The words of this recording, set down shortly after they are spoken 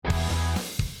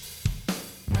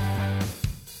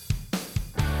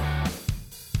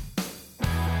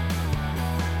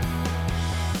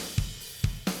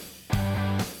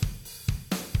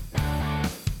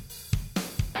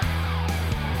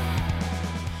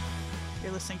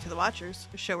You're listening to The Watchers,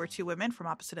 a show where two women from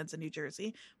opposite ends of New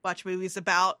Jersey watch movies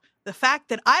about the fact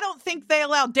that I don't think they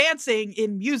allow dancing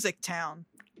in Music Town.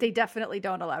 They definitely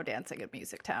don't allow dancing in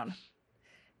Music Town.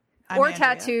 I'm Or Andrea.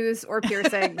 tattoos or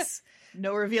piercings.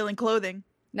 No revealing clothing.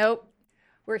 Nope.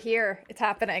 We're here. It's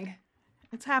happening.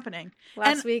 It's happening.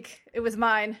 Last week, it was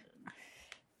mine.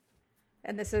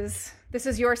 And this is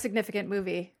your significant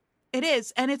movie. It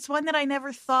is. And it's one that I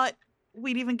never thought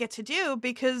we'd even get to do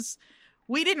because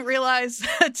we didn't realize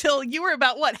until you were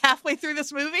about, halfway through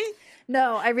this movie?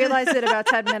 No, I realized it about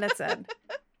 10 minutes in.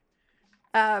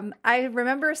 I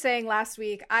remember saying last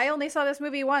week, I only saw this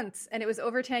movie once, and it was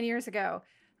over 10 years ago.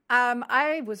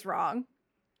 I was wrong.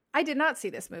 I did not see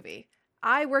this movie.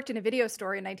 I worked in a video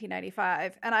store in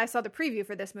 1995, and I saw the preview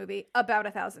for this movie about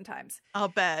 1,000 times. I'll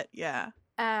bet, yeah.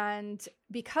 And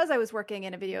because I was working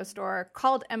in a video store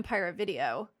called Empire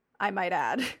Video, I might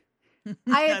add,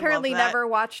 I apparently never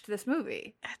watched this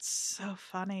movie. That's so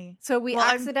funny. So we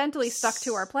accidentally stuck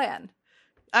to our plan.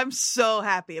 I'm so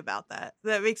happy about that.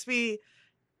 That makes me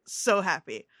so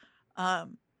happy. I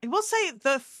will say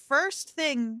the first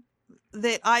thing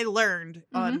that I learned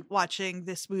on watching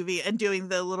this movie and doing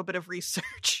the little bit of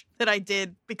research that I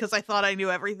did because I thought I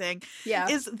knew everything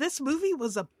is this movie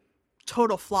was a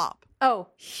total flop. Oh,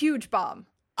 huge bomb.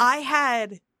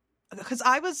 Because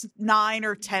I was 9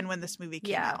 or 10 when this movie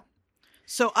came out.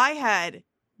 So I had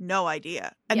no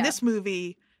idea. And this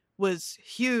movie was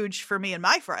huge for me and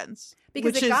my friends.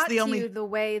 Because it got to the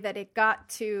way that it got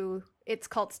to its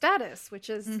cult status, which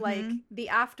is like the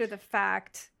after the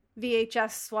fact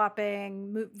VHS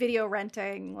swapping, video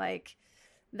renting, like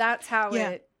that's how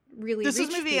it really reached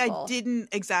people.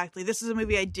 This is a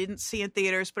movie I didn't see in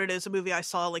theaters, but it is a movie I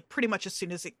saw like pretty much as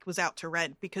soon as it was out to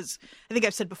rent because I think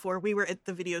I've said before, we were at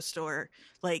the video store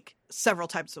like several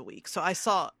times a week. So I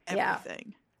saw everything.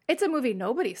 Yeah. It's a movie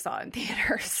nobody saw in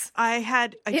theaters.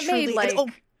 It made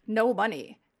no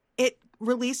money. It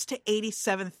released to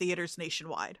 87 theaters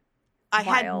nationwide. I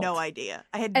had no idea.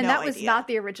 And that was not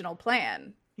the original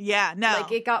plan. Yeah, no.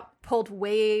 Like it got pulled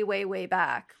way, way, way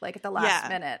back, like at the last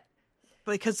minute.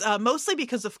 Because mostly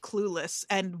because of Clueless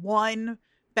and one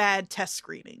bad test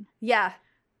screening. Yeah.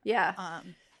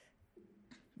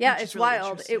 It's really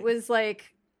wild. It was like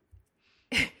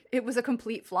it was a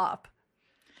complete flop.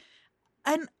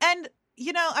 And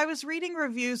you know, I was reading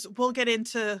reviews. We'll get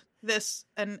into this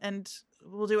and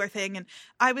we'll do our thing. And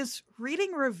I was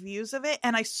reading reviews of it,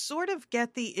 and I sort of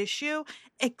get the issue,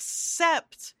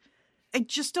 except I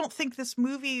just don't think this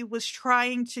movie was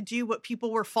trying to do what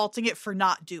people were faulting it for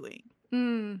not doing.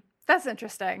 That's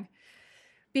interesting.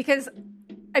 Because,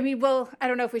 I mean, well, I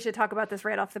don't know if we should talk about this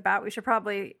right off the bat. We should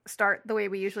probably start the way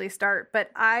we usually start. But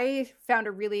I found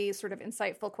a really sort of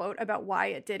insightful quote about why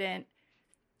it didn't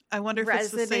I wonder if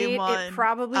it's the same one it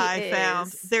probably is.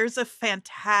 Found. There's a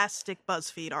fantastic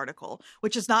BuzzFeed article,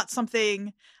 which is not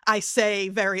something I say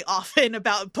very often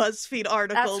about BuzzFeed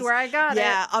articles. That's where I got it.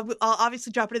 Yeah, I'll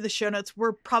obviously drop it in the show notes.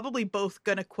 We're probably both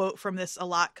going to quote from this a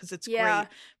lot because it's great.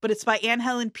 But it's by Anne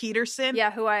Helen Peterson.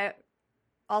 Yeah, who I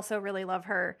also really love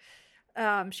her.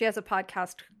 She has a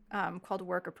podcast called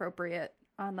Work Appropriate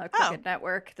on the Crooked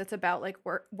Network that's about like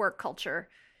work culture.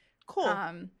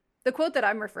 Cool. The quote that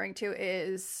I'm referring to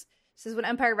says, when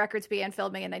Empire Records began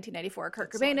filming in 1994,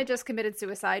 Kurt Cobain had just committed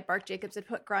suicide, Marc Jacobs had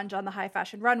put grunge on the high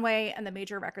fashion runway, and the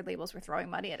major record labels were throwing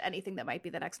money at anything that might be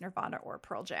the next Nirvana or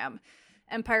Pearl Jam.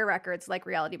 Empire Records, like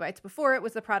Reality Bites before it,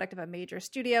 was the product of a major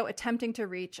studio attempting to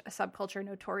reach a subculture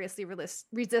notoriously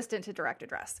resistant to direct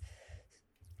address.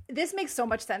 This makes so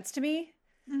much sense to me.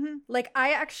 Like,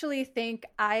 I actually think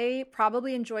I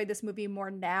probably enjoyed this movie more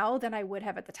now than I would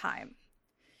have at the time.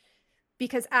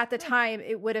 Because at the time,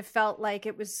 it would have felt like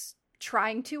it was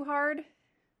trying too hard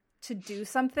to do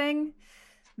something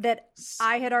that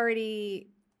I had already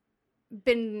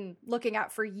been looking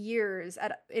at for years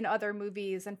in other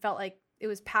movies and felt like it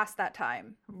was past that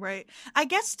time. Right. I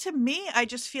guess to me, I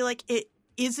just feel like it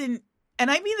isn't, and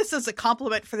I mean this as a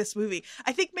compliment for this movie.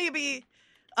 I think maybe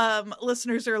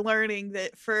listeners are learning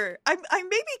that I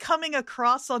maybe coming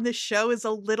across on this show as a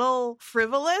little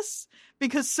frivolous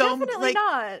because Definitely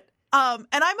not. And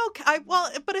I'm okay.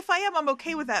 But if I am, I'm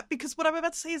okay with that because what I'm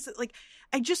about to say is that, like,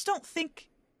 I just don't think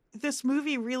this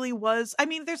movie really was. I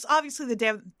mean, there's obviously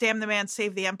the damn the man,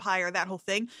 save the empire, that whole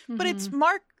thing, but it's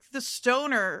Mark the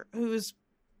Stoner who's,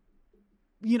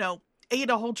 you know, ate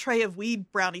a whole tray of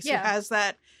weed brownies who has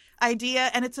that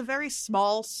idea, and it's a very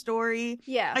small story.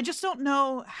 Yeah, I just don't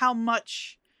know how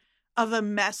much of a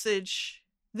message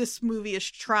this movie is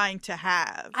trying to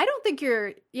have. I don't think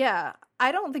you're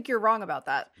wrong about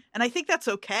that. And I think that's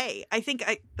okay. I think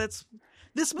this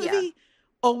movie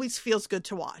always feels good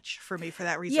to watch for me for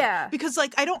that reason. Yeah. Because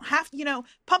like I don't have,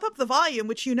 Pump Up the Volume,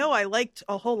 which I liked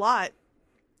a whole lot.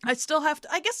 I still have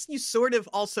to, I guess you sort of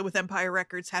also with Empire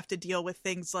Records have to deal with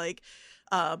things like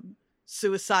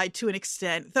suicide to an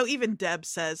extent. Though even Deb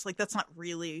says like that's not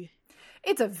really.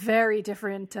 It's a very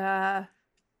different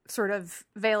sort of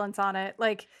valence on it.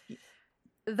 Like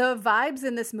the vibes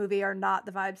in this movie are not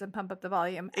the vibes in Pump Up the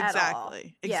Volume at all.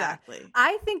 Exactly. Yeah.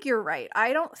 I think you're right.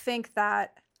 I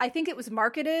think it was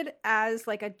marketed as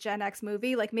like a Gen X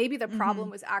movie. Like maybe the problem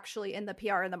was actually in the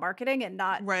PR and the marketing and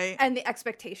not right. and the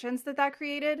expectations that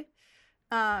created.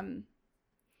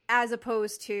 As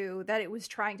opposed to that it was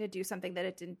trying to do something that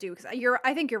it didn't do. Because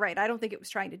I think you're right. I don't think it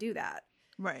was trying to do that.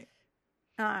 Right.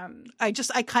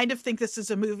 I kind of think this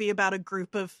is a movie about a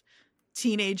group of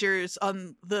teenagers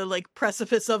on the like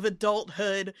precipice of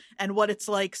adulthood and what it's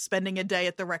like spending a day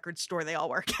at the record store they all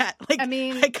work at. Like, I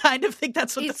mean, I kind of think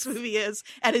that's what this movie is,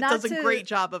 and it does a great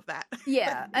job of that.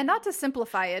 Yeah, and not to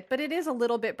simplify it, but it is a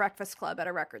little bit Breakfast Club at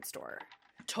a record store.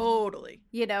 Totally.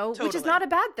 Which is not a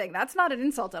bad thing. That's not an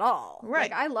insult at all.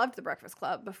 Right. Like, I loved the Breakfast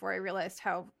Club before I realized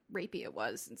how rapey it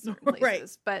was in certain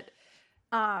places. Right.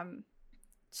 But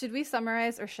should we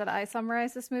summarize, or should I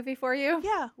summarize this movie for you?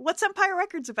 Yeah. What's Empire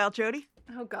Records about, Jody?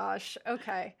 Oh, gosh.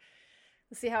 Okay.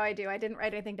 Let's see how I do. I didn't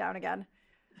write anything down again.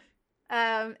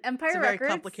 Empire Records. It's a very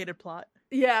complicated plot.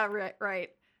 Yeah, right.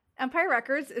 Empire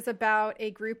Records is about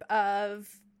a group of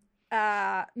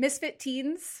misfit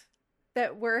teens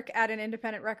that work at an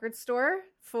independent record store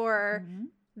for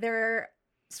their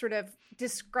sort of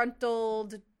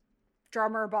disgruntled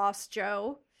drummer boss,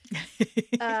 Joe.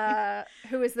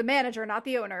 Who is the manager, not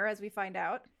the owner, as we find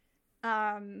out.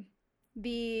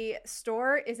 The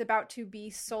store is about to be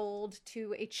sold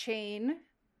to a chain,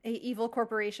 a evil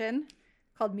corporation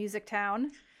called Music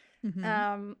Town,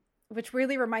 which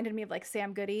really reminded me of like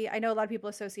Sam Goody. I know a lot of people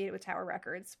associate it with Tower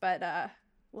Records, but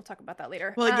we'll talk about that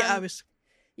later. Well, yeah,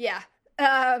 Yeah.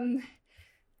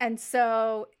 And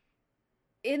so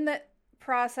in the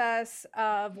process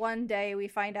of one day, we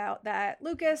find out that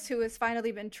Lucas, who has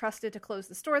finally been trusted to close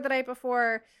the store the night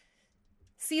before,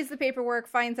 sees the paperwork,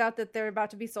 finds out that they're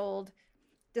about to be sold,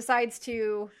 decides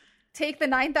to take the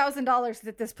 $9,000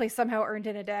 that this place somehow earned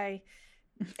in a day,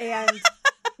 and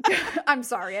I'm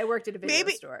sorry, I worked at a video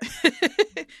store.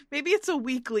 Maybe it's a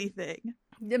weekly thing.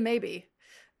 Maybe.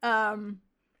 And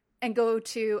go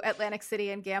to Atlantic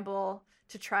City and gamble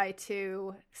to try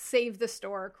to save the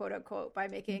store, quote unquote, by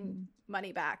making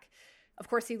money back. Of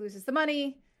course, he loses the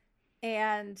money,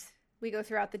 and we go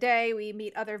throughout the day. We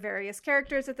meet other various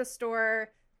characters at the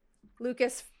store.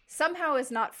 Lucas somehow is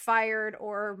not fired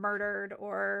or murdered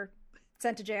or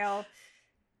sent to jail.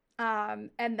 And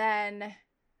then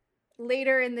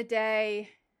later in the day,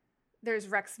 there's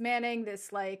Rex Manning,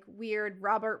 this like weird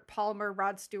Robert Palmer,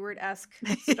 Rod Stewart-esque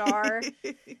star.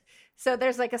 So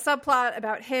there's like a subplot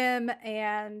about him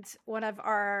and one of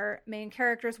our main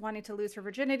characters wanting to lose her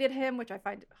virginity to him, which I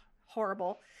find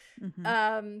horrible.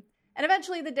 And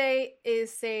eventually the day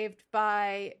is saved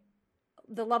by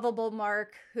the lovable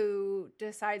Mark, who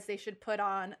decides they should put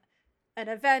on an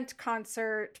event,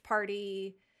 concert,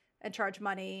 party, and charge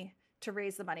money to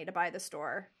raise the money to buy the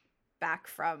store back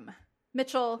from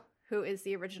Mitchell, who is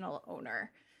the original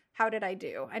owner. How did I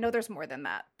do? I know there's more than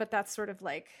that, but that's sort of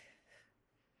like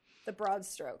the broad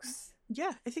strokes.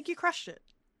 Yeah, I think you crushed it.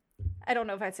 I don't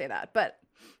know if I'd say that, but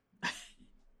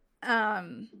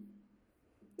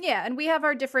yeah, and we have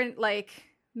our different like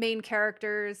main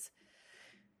characters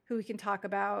who we can talk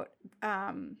about.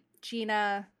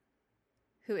 Gina,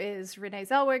 who is Renee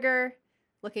Zellweger,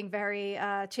 looking very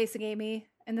Chasing Amy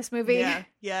in this movie.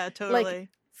 Yeah, totally. Like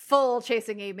full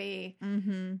Chasing Amy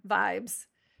vibes.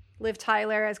 Liv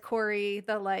Tyler as Corey,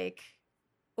 the like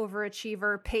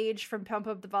overachiever Paige from Pump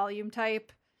Up the Volume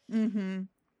type.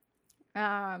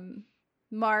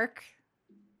 Mark,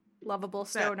 lovable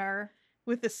stoner.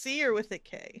 With a C or with a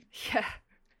K?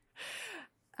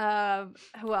 Yeah.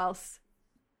 Who else?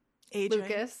 AJ.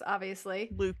 Lucas, obviously.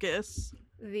 Lucas.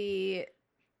 The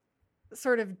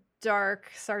sort of dark,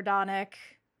 sardonic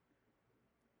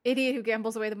idiot who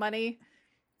gambles away the money.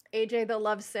 AJ, the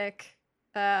lovesick,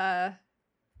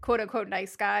 quote-unquote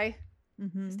nice guy.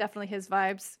 It's definitely his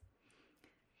vibes.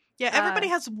 Yeah, everybody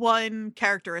has one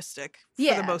characteristic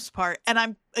for the most part.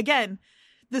 And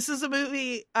this is a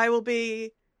movie I will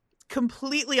be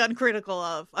completely uncritical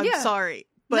of. I'm sorry.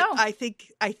 But no. I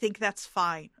think that's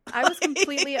fine. I was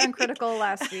completely uncritical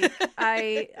last week.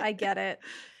 I get it.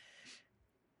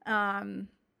 And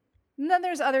then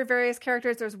there's other various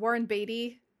characters. There's Warren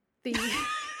Beatty.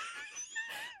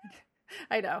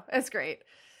 I know, it's great.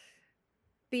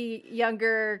 the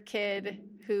younger kid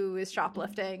who is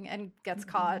shoplifting and gets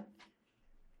caught.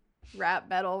 Rap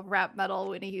metal,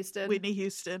 Whitney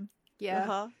Houston. Yeah.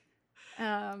 Uh-huh.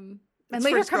 And It's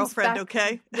later for his comes girlfriend, back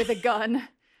okay? with a gun,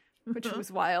 which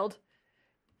was wild.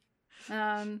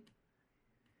 Yeah.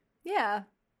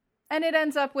 And it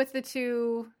ends up with the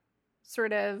two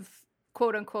sort of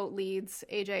quote unquote leads,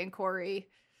 AJ and Corey,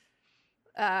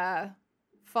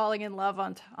 falling in love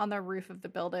on the roof of the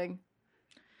building.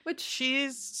 Which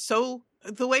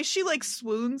the way she like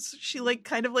swoons, she like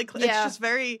kind of like, Yeah.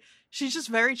 she's just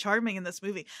very charming in this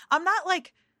movie. I'm not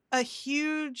like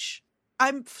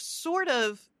I'm sort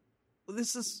of,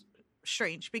 this is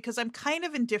strange because I'm kind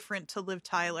of indifferent to Liv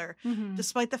Tyler,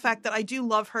 despite the fact that I do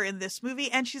love her in this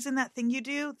movie, and she's in That Thing You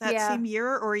Do that same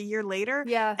year or a year later.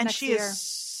 Yeah, and next she year.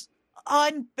 is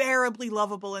unbearably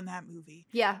lovable in that movie.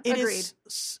 Yeah, It agreed. is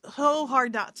so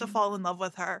hard not to fall in love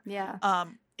with her. Yeah.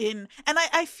 And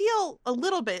I feel a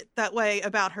little bit that way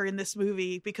about her in this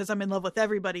movie because I'm in love with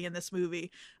everybody in this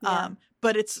movie. Yeah.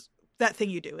 But it's That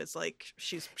Thing You Do is like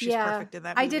she's perfect in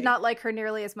that movie. I did not like her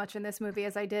nearly as much in this movie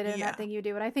as I did in Yeah. That Thing You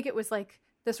Do. And I think it was like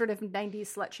the sort of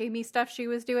 90s slut shamey stuff she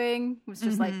was doing was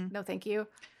just like, no, thank you.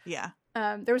 Yeah.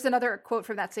 There was another quote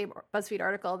from that same BuzzFeed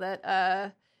article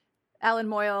that Alan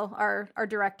Moyle, our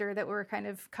director that we were kind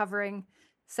of covering,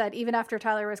 said even after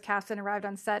Tyler was cast and arrived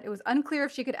on set, it was unclear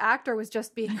if she could act or was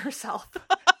just being herself.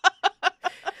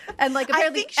 And like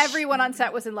apparently everyone on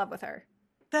set was in love with her.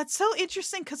 That's so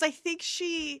interesting because I think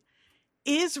she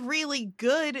is really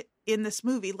good in this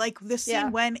movie. Like this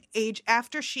scene when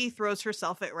after she throws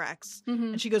herself at Rex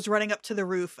and she goes running up to the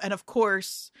roof, and of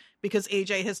course, because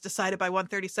AJ has decided by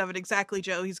 1:37 exactly,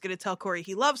 Joe, he's going to tell Corey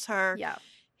he loves her. Yeah.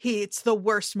 It's the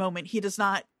worst moment. He does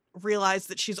not realize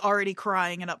that she's already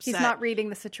crying and upset. He's not reading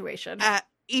the situation.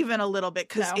 Even a little bit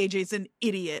because AJ's an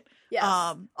idiot. Yes.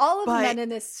 All of the men in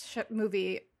this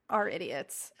movie are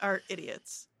idiots.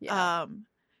 Yeah.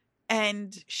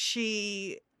 And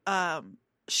she's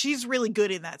really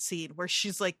good in that scene where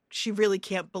she's like, she really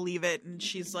can't believe it. And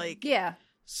she's like,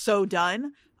 so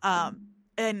done.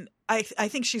 And I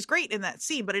think she's great in that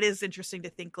scene, but it is interesting to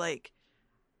think like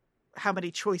how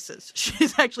many choices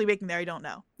she's actually making there. I don't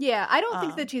know. Yeah. I don't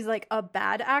think that she's like a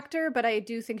bad actor, but I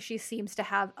do think she seems to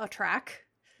have a track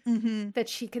that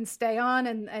she can stay on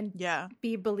and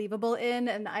be believable in.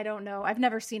 And I don't know. I've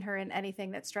never seen her in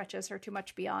anything that stretches her too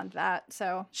much beyond that.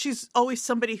 So she's always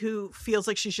somebody who feels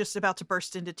like she's just about to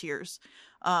burst into tears.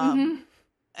 And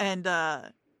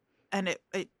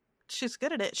she's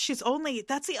good at it.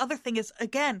 That's the other thing is,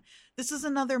 again, this is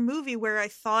another movie where I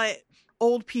thought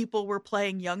old people were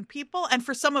playing young people. And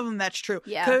for some of them, that's true.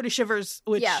 Yeah. Coyote Shivers,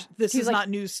 which this is like, not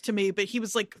news to me, but he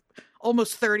was like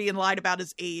almost 30 and lied about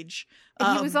his age.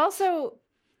 And he was also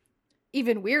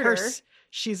even weirder.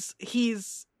 He was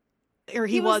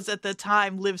at the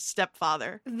time Liv's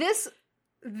stepfather. This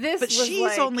but was she's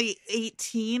like, only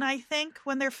 18, I think,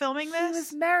 when they're filming this. He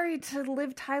was married to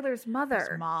Liv Tyler's mother.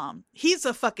 His mom. He's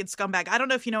a fucking scumbag. I don't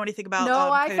know if you know anything about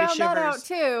I Coyote found Shivers. that out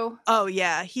too. Oh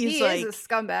yeah, he is a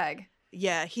scumbag.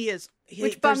 Yeah, he is.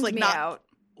 Which bummed me out.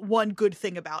 One good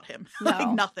thing about him. No. Like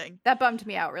nothing. That bummed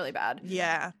me out really bad.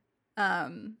 Yeah.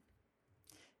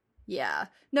 Yeah.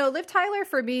 No, Liv Tyler,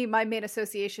 for me, my main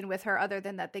association with her, other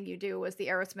than That Thing You Do, was the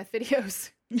Aerosmith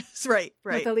videos. right.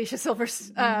 With Alicia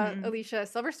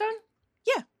Silverstone?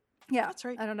 Yeah. Yeah. That's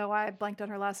right. I don't know why I blanked on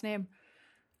her last name.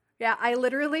 Yeah, I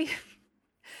literally,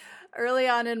 early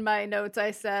on in my notes,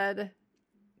 I said,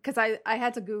 because I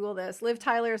had to Google this, Liv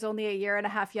Tyler is only a year and a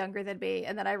half younger than me,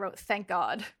 and then I wrote, thank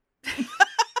God.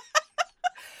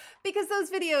 Because those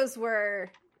videos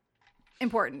were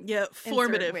important. Yeah,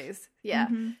 formative. In certain ways. Yeah.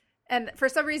 And for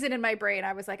some reason in my brain,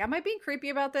 I was like, am I being creepy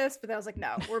about this? But I was like,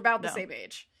 no, we're about the same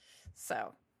age.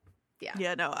 So, yeah.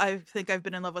 Yeah, no, I think I've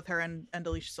been in love with her and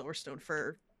Alicia Silverstone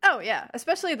for... Oh, yeah.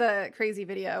 Especially the crazy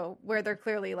video where they're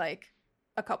clearly like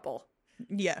a couple.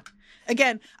 Yeah.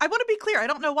 Again, I want to be clear. I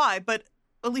don't know why, but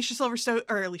Liv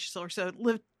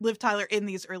Tyler in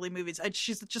these early movies,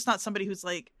 she's just not somebody who's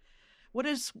like,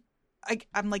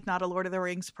 I'm like not a Lord of the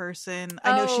Rings person.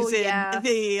 I know she's in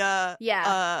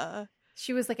the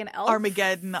she was like an elf.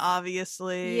 Armageddon,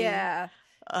 obviously. Yeah.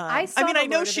 I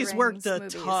know she's worked a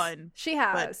ton. She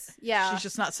has. Yeah. She's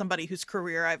just not somebody whose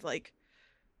career I've like.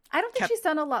 I don't think she's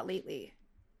done a lot lately.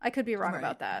 I could be wrong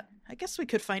about that. I guess we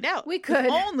could find out. We could.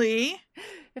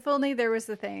 If only there was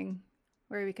a thing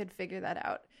where we could figure that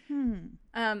out.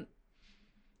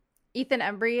 Ethan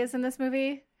Embry is in this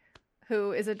movie,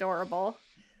 who is adorable.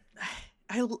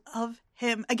 I love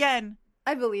him. Again,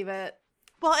 I believe it.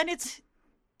 Well, and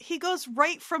he goes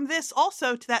right from this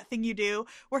also to That Thing You Do,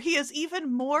 where he is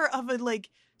even more of a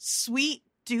like sweet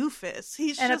doofus.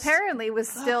 He's and just, apparently was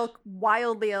still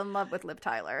wildly in love with Liv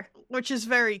Tyler, which is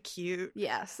very cute.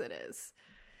 Yes, it is.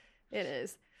 It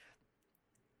is.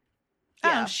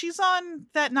 Yeah, she's on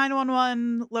that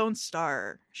 911 Lone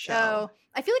Star show. Oh,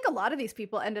 I feel like a lot of these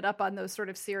people ended up on those sort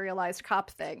of serialized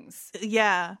cop things.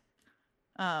 Yeah.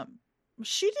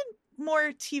 She did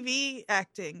more TV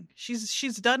acting.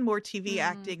 She's done more TV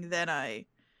acting than I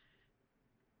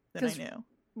knew.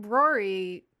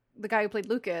 Rory, the guy who played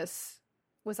Lucas,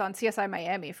 was on CSI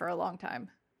Miami for a long time.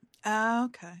 Oh,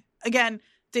 okay. Again,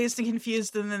 Dazed and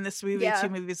Confused, and then this movie, two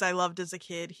movies I loved as a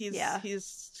kid.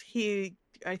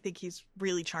 I think he's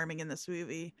really charming in this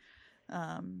movie.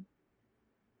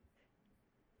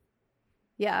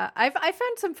 Yeah, I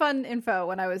found some fun info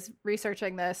when I was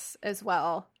researching this as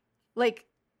well. Like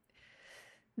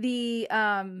the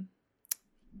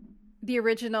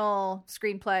original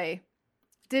screenplay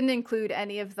didn't include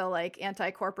any of the like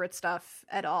anti-corporate stuff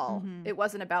at all. It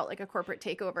wasn't about like a corporate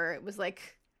takeover. It was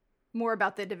like more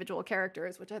about the individual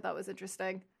characters, which I thought was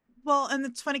interesting. Well, and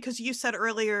it's funny because you said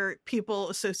earlier people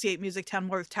associate Music Town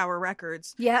more with Tower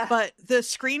Records. Yeah. But the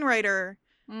screenwriter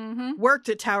worked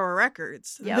at Tower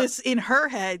Records. Yep. This, in her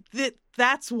head,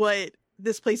 that's what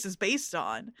this place is based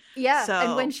on. Yeah. So,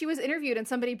 and when she was interviewed and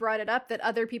somebody brought it up that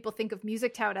other people think of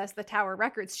Music Town as the Tower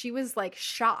Records, she was like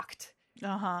shocked.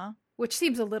 Which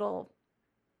seems a little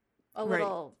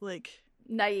like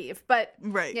naive. But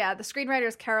right. Yeah, the screenwriter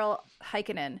is Carol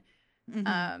Heikkinen.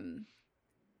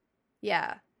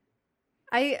 Yeah.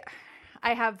 I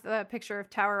have the picture of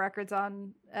Tower Records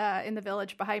on in the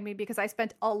Village behind me because I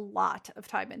spent a lot of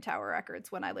time in Tower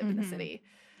Records when I lived in the city.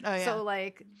 Oh, yeah. So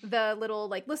like the little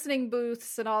like listening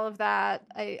booths and all of that,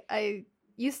 I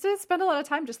used to spend a lot of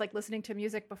time just like listening to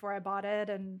music before I bought it,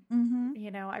 and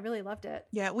you know, I really loved it.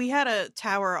 Yeah, we had a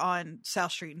tower on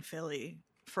South Street in Philly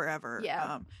forever.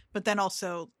 Yeah. But then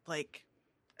also like,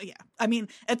 yeah, I mean,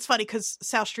 it's funny because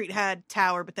South Street had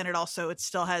Tower, but then it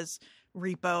still has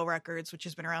Repo Records, which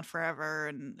has been around forever,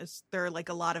 and there are like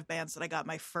a lot of bands that I got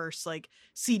my first like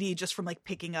CD just from like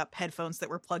picking up headphones that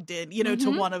were plugged in, you know, to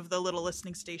one of the little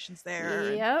listening stations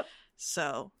there. Yep.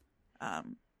 So,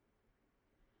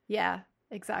 yeah,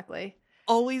 exactly.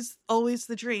 Always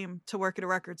the dream to work at a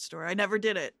record store. I never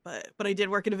did it, but I did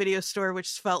work at a video store, which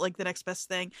felt like the next best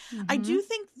thing. I do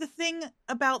think the thing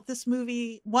about this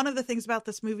movie, one of the things about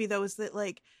this movie though, is that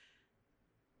like,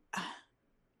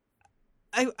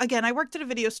 I worked at a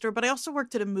video store, but I also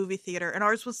worked at a movie theater, and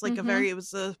ours was like it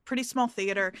was a pretty small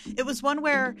theater. It was one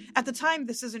where at the time,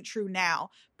 this isn't true now,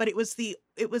 but it was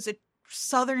a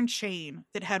Southern chain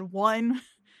that had one,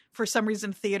 for some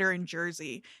reason, theater in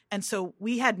Jersey. And so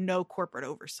we had no corporate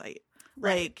oversight,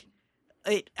 like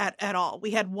at all.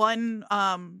 We had one,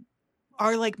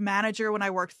 our like manager when I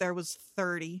worked there was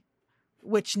 30,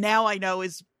 which now I know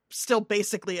is still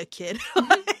basically a kid.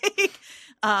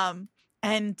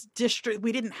 And district,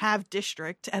 we didn't have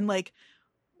district, and like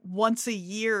once a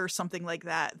year or something like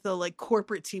that, the like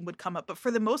corporate team would come up. But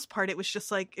for the most part, it was just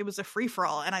like, it was a free for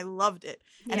all, and I loved it.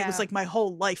 And it was like my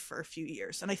whole life for a few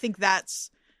years. And I think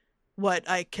that's what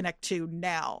I connect to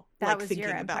now. That like was thinking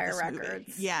your about Empire this Records.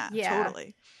 movie. Yeah,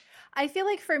 totally. I feel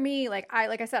like for me, like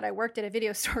I said, I worked at a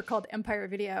video store called Empire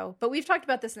Video, but we've talked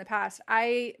about this in the past.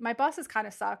 My bosses kind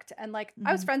of sucked, and like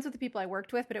I was friends with the people I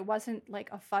worked with, but it wasn't like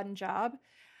a fun job.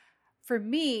 For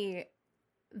me,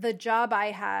 the job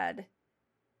I had,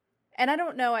 and I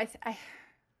don't know,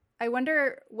 I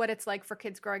wonder what it's like for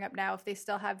kids growing up now, if they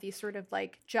still have these sort of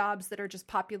like jobs that are just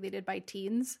populated by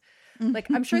teens.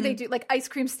 Like I'm sure they do, like ice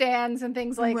cream stands and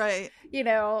things like, you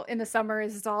know, in the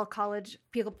summers it's all college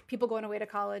people going away to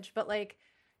college. But like,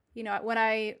 you know, when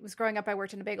I was growing up, I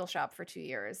worked in a bagel shop for 2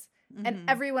 years, and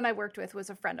everyone I worked with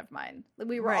was a friend of mine.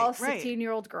 We were all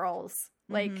 16-year-old girls,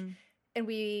 like, and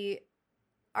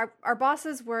our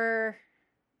bosses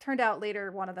turned out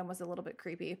later, one of them was a little bit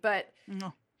creepy, but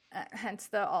hence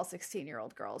the all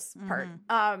 16-year-old girls part.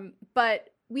 But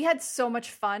we had so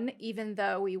much fun, even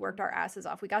though we worked our asses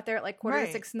off. We got there at like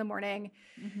 5:45 in the morning.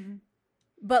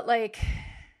 But like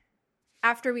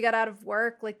after we got out of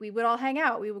work, like we would all hang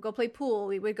out. We would go play pool.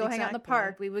 We would go hang out in the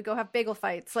park. We would go have bagel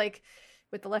fights, like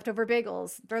with the leftover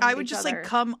bagels. I would just like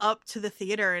come up to the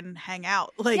theater and hang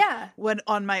out, like when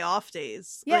on my off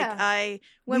days. Like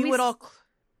we would all.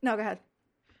 No, go ahead.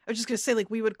 I was just gonna say,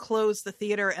 like, we would close the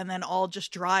theater and then all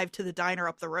just drive to the diner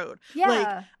up the road. Yeah.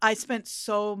 Like, I spent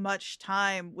so much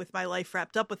time with my life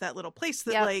wrapped up with that little place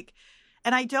that, like,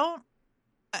 and I don't.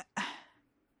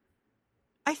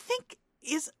 I think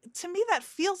is, to me, that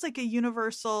feels like a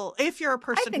universal, if you're a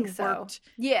person think who so. worked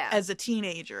Yeah. as a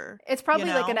teenager. It's probably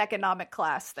you like an know? economic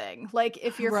class thing. Like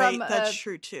if you're Right, from that's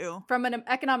true too. from an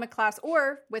economic class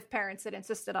or with parents that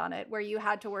insisted on it, where you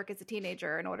had to work as a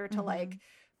teenager in order to like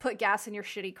put gas in your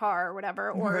shitty car or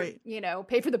whatever, or, Right. you know,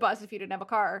 pay for the bus if you didn't have a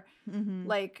car.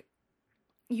 Like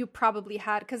you probably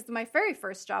had, because my very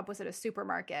first job was at a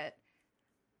supermarket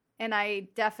and I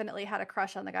definitely had a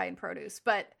crush on the guy in produce.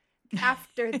 But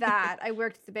after that, I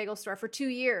worked at the bagel store for 2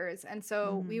 years. And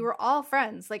so we were all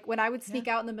friends. Like when I would sneak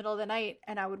out in the middle of the night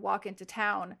and I would walk into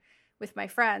town with my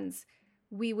friends,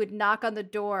 we would knock on the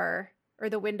door or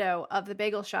the window of the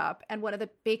bagel shop. And one of the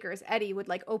bakers, Eddie, would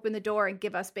like open the door and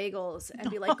give us bagels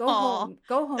and be like, go home,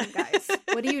 guys.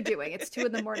 What are you doing? It's 2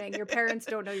 a.m. Your parents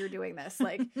don't know you're doing this.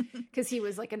 Like, cause he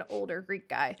was like an older Greek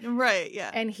guy. Right.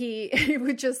 Yeah. And he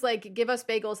would just like give us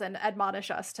bagels and admonish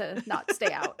us to not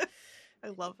stay out. I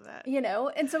love that. You know,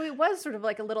 and so it was sort of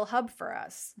like a little hub for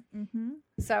us.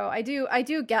 So I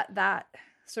do get that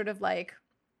sort of like,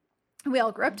 we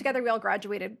all grew up together. We all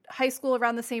graduated high school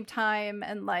around the same time,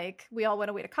 and like we all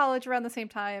went away to college around the same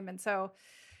time. And so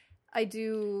I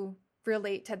do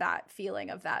relate to that feeling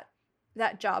of that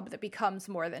job that becomes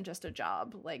more than just a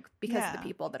job, like because of the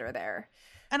people that are there.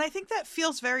 And I think that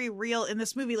feels very real in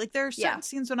this movie. Like there are certain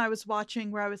scenes when I was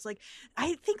watching where I was like,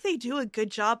 I think they do a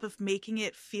good job of making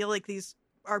it feel like these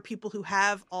are people who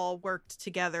have all worked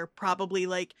together, probably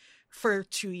like for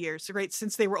 2 years, right?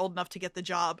 Since they were old enough to get the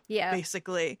job,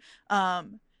 basically.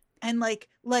 And like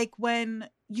when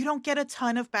you don't get a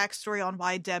ton of backstory on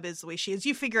why Deb is the way she is,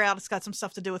 you figure out it's got some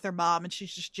stuff to do with her mom, and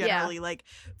she's just generally like,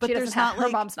 but there's not like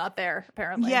her mom's not there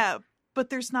apparently. Yeah. But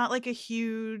there's not like a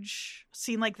huge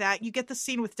scene like that. You get the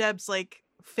scene with Deb's like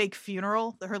fake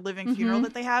funeral, her living funeral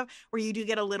that they have, where you do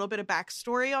get a little bit of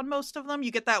backstory on most of them.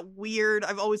 You get that weird,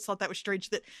 I've always thought that was strange,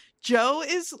 that Joe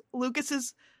is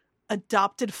Lucas's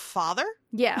adopted father.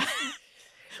 Yeah.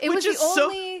 It which was is the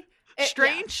only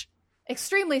strange.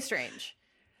 Extremely strange.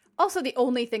 Also the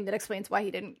only thing that explains why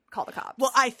he didn't call the cops.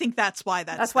 Well, I think that's why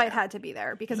that's why it had to be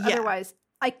there, because otherwise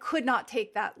I could not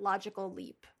take that logical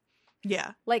leap.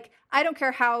 Yeah. Like, I don't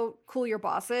care how cool your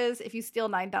boss is. If you steal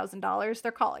 $9,000,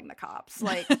 they're calling the cops.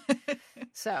 Like,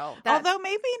 so. Although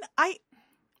maybe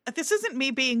this isn't me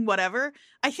being whatever.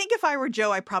 I think if I were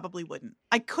Joe, I probably wouldn't.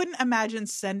 I couldn't imagine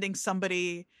sending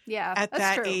somebody at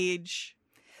that age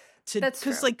to.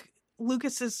 Because like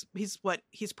Lucas is,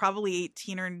 he's probably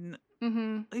 18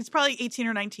 or he's probably 18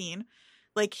 or 19.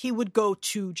 Like he would go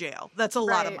to jail. That's a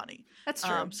lot of money. That's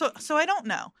true. So I don't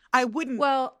know. I wouldn't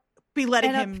be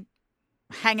letting him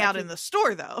hang out in the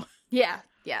store though. Yeah.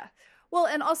 Well,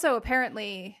 and also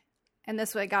apparently, and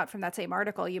this what I got from that same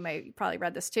article, you probably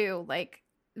read this too, like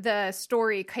the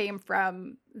story came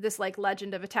from this like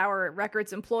legend of a Tower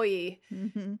Records employee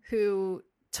who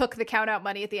took the count out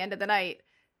money at the end of the night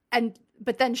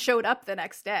but then showed up the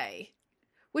next day,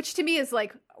 which to me is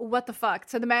like, what the fuck?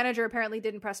 So the manager apparently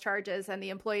didn't press charges and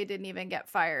the employee didn't even get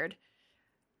fired.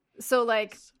 So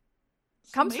like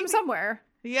comes from somewhere.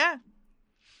 Yeah.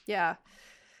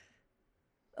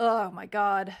 Oh my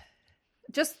God.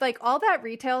 Just like all that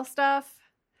retail stuff,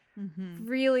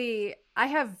 really, I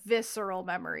have visceral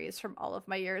memories from all of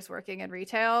my years working in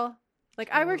retail. Like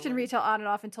I worked in retail on and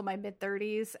off until my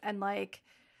mid-30s, and like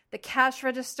the cash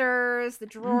registers, the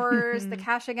drawers, the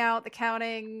cashing out, the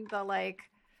counting, the like,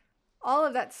 all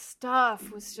of that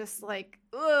stuff was just like,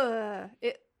 ugh.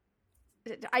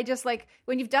 I just like,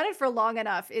 when you've done it for long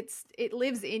enough, it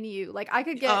lives in you. Like I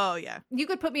could you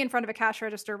could put me in front of a cash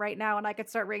register right now and I could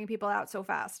start ringing people out so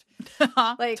fast.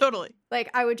 Like totally. Like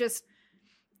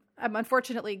I'm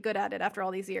unfortunately good at it after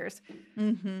all these years.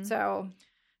 So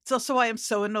it's also why I'm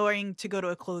so annoying to go to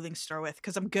a clothing store with,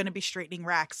 because I'm going to be straightening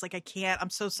racks. Like I can't, I'm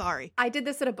so sorry. I did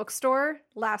this at a bookstore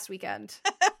last weekend.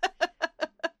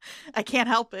 I can't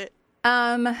help it.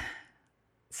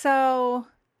 So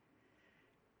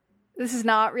this is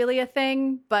not really a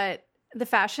thing, but the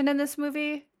fashion in this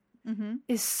movie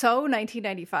is so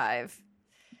 1995.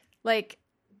 Like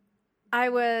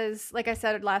I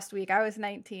said last week, I was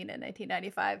 19 in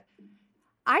 1995.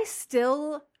 I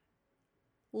still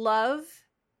love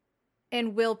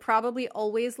and will probably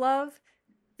always love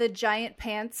the giant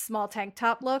pants, small tank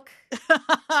top look.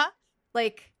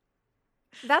 Like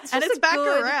that's just, and it's back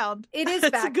around. It is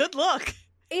it's back. A good look.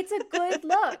 It's a good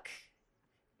look.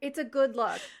 It's a good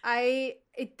look.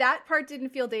 That part didn't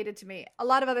feel dated to me. A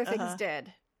lot of other things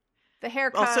did. The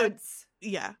haircuts, also,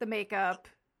 the makeup,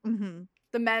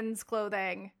 the men's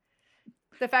clothing,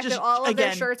 the fact that all of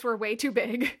their shirts were way too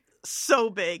big. So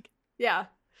big. Yeah.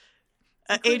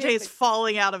 AJ is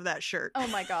falling out of that shirt. Oh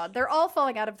my god, they're all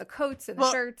falling out of the coats and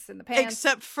the shirts and the pants,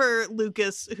 except for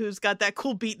Lucas, who's got that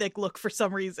cool beatnik look for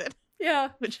some reason. Yeah,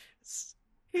 which is...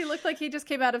 he looked like he just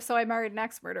came out of So I Married an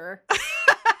Axe Murderer.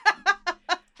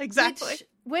 Exactly.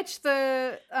 Which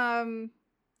the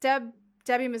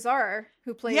Debbie Mazar,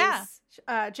 who plays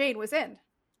Jane, was in.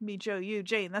 Me, Joe, you,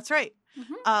 Jane. That's right.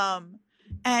 Mm-hmm.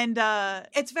 And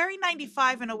it's very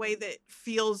 95 in a way that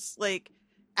feels like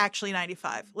actually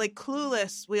 95. Like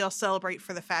Clueless, we all celebrate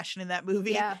for the fashion in that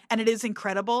movie. Yeah. And it is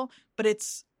incredible, but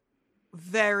it's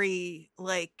very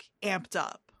like amped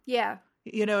up. Yeah.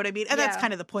 You know what I mean? And that's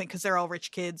kind of the point, because they're all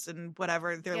rich kids and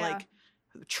whatever. They're like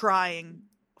trying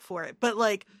for it. But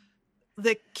like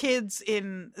the characters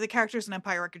in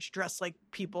Empire Records dress like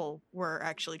people were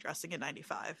actually dressing in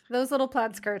 95. Those little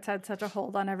plaid skirts had such a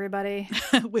hold on everybody.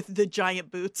 With the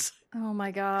giant boots. Oh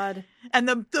my god. And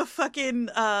the fucking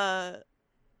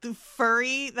the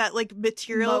furry, that like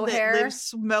material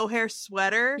mohair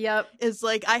sweater. Yep. Is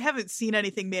like, I haven't seen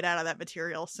anything made out of that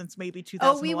material since maybe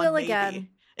 2001. Oh, we will maybe. Again.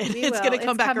 It's going to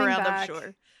come back around, I'm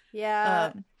sure.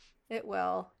 Yeah, it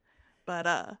will.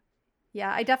 But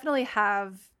yeah, I definitely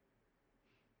have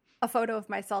a photo of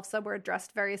myself somewhere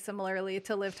dressed very similarly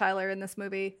to Liv Tyler in this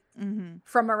movie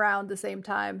from around the same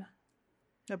time.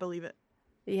 I believe it.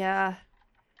 Yeah.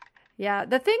 Yeah.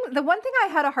 The one thing I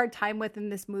had a hard time with in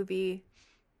this movie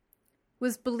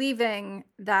was believing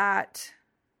that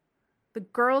the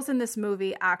girls in this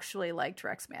movie actually liked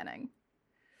Rex Manning.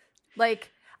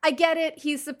 Like, I get it.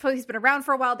 He's been around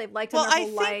for a while. They've liked him their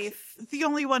whole life. The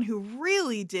only one who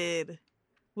really did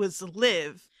was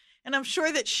Liv. And I'm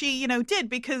sure that she, did,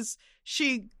 because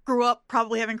she grew up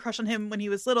probably having a crush on him when he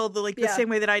was little, the same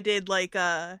way that I did, like,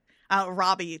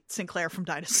 Robbie Sinclair from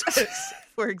Dinosaurs,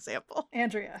 for example.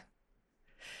 Andrea.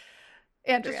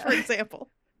 Just for example.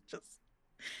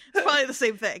 It's probably the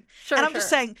same thing. Sure, and I'm just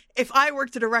saying, if I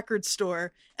worked at a record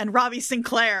store and Robbie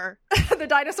Sinclair, the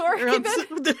dinosaur,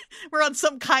 we're on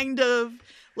some kind of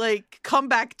like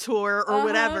comeback tour or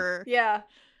whatever. Yeah.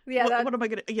 What am I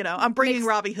gonna? I'm bringing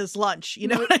Robbie his lunch. You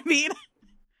know what I mean?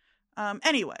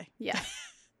 Anyway. Yeah.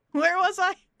 Where was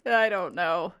I? I don't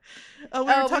know. Oh,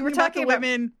 we were talking about the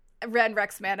women.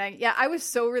 Rex Manning. Yeah, I was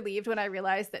so relieved when I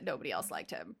realized that nobody else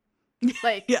liked him.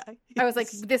 Like, yeah, I was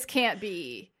like, this can't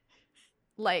be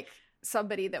like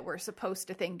somebody that we're supposed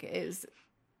to think is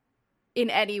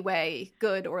in any way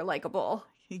good or likable.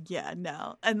 Yeah,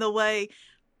 no. And the way,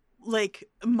 like,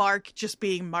 Mark just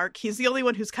being Mark, he's the only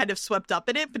one who's kind of swept up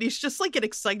in it, but he's just like an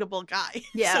excitable guy.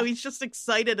 Yeah. So he's just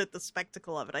excited at the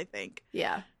spectacle of it, I think.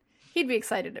 Yeah. He'd be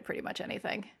excited at pretty much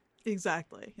anything.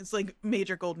 Exactly. It's like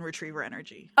major golden retriever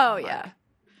energy. Oh, Mark. yeah.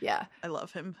 Yeah. I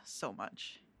love him so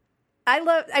much.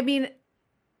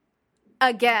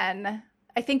 Again,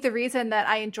 I think the reason that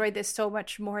I enjoyed this so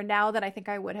much more now than I think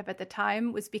I would have at the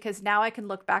time was because now I can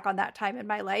look back on that time in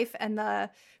my life and the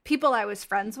people I was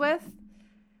friends with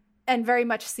and very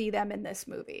much see them in this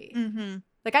movie. Mm-hmm.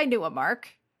 Like, I knew a Mark.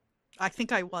 I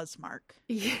think I was Mark.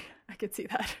 Yeah, I could see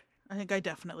that. I think I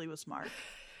definitely was Mark.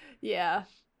 Yeah.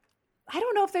 I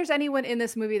don't know if there's anyone in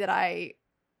this movie that I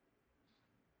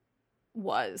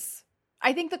was.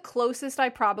 I think the closest I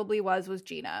probably was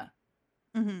Gina.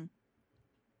 Mm-hmm.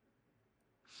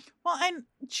 Well, and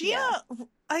Gina,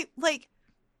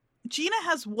 Gina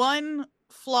has one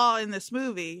flaw in this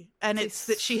movie, and it's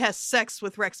that she has sex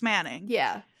with Rex Manning.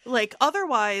 Yeah. Like,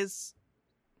 otherwise,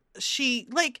 she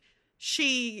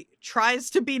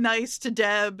tries to be nice to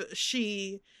Deb.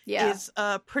 She is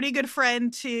a pretty good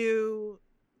friend to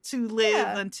Liv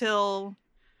until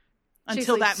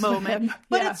that moment.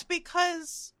 But it's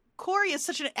because Corey is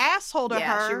such an asshole to her.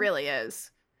 Yeah, she really is.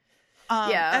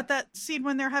 At that scene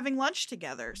when they're having lunch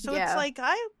together. So it's like,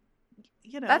 that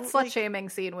slut-shaming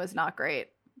scene was not great.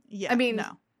 Yeah. I mean,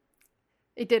 no.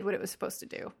 It did what it was supposed to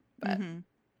do. But,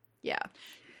 yeah.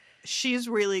 She's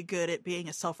really good at being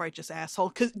a self-righteous asshole.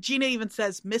 Because Gina even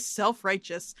says, Miss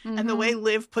Self-Righteous. And the way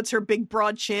Liv puts her big,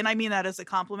 broad chin, I mean that as a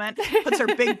compliment, puts her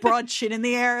big, broad chin in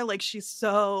the air. Like, she's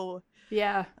so...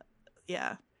 Yeah.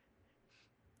 Yeah.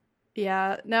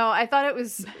 Yeah, no, I thought it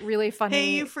was really funny. Hey,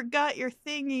 you forgot your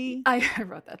thingy. I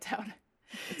wrote that down.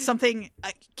 It's something.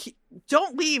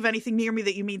 Don't leave anything near me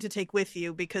that you mean to take with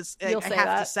you, because I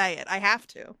have to say it. I have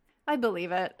to. I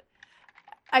believe it.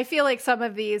 I feel like some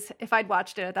of these, if I'd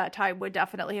watched it at that time, would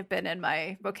definitely have been in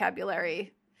my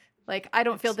vocabulary. Like, I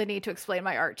don't feel the need to explain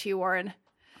my art to you, Warren.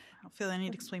 I don't feel the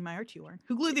need to explain my art to you, Warren.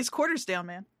 Who glued these quarters down,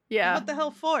 man? Yeah. What the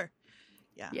hell for?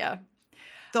 Yeah. Yeah.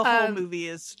 The whole movie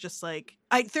is just like,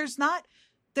 there is not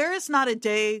a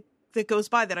day that goes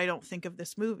by that I don't think of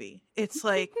this movie. It's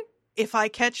like, if I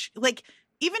catch, like,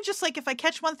 even just like if I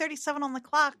catch 137 on the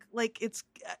clock, like it's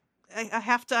I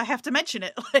have to mention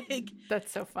it. Like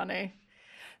That's so funny.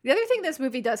 The other thing this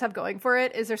movie does have going for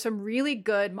it is there's some really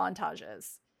good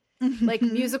montages. Like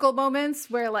musical moments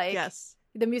where like yes.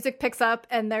 the music picks up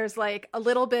and there's like a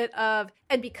little bit of,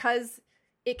 and because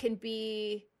it can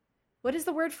be, what is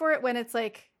the word for it when it's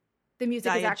like the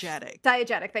music is actually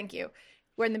diegetic, thank you,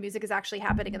 when the music is actually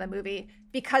happening in the movie,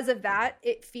 because of that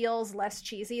it feels less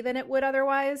cheesy than it would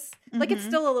otherwise. Like it's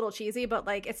still a little cheesy, but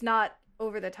like it's not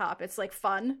over the top, it's like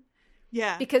fun.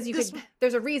 Yeah, because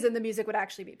there's a reason the music would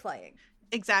actually be playing.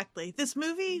 Exactly. This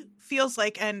movie feels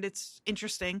like, and it's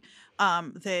interesting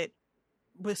that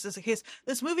this is a case,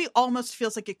 this movie almost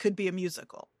feels like it could be a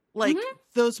musical. Like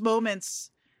those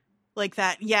moments like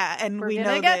that. Yeah. And we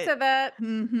know get to that.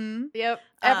 Mm-hmm. Yep.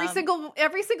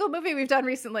 Every single movie we've done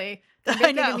recently, they're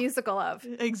making a musical of.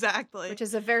 Exactly. Which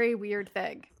is a very weird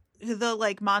thing. The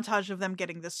like montage of them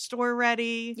getting the store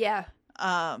ready. Yeah.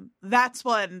 That's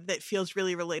one that feels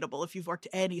really relatable if you've worked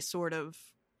any sort of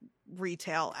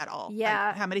retail at all. Yeah.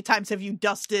 Like, how many times have you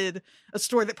dusted a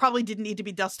store that probably didn't need to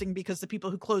be dusting because the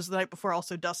people who closed the night before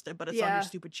also dusted, but it's on your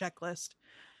stupid checklist?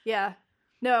 Yeah.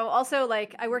 No, also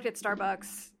like I worked at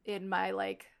Starbucks in my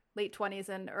like late 20s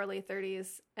and early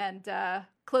 30s, and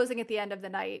closing at the end of the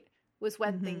night was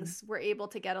when things were able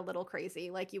to get a little crazy.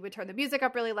 Like you would turn the music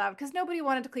up really loud because nobody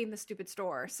wanted to clean the stupid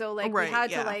store. So like we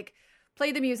had to like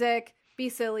play the music, be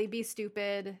silly, be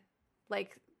stupid,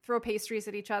 like throw pastries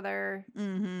at each other,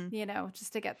 you know,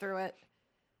 just to get through it.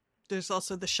 There's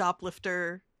also the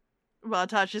shoplifter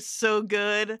montage is so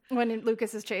good. When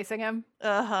Lucas is chasing him.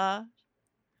 Uh-huh.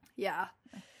 Yeah.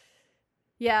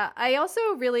 Yeah, I also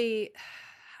really...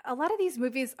 A lot of these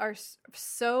movies are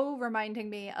so reminding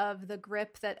me of the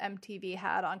grip that MTV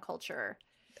had on culture.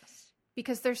 Yes.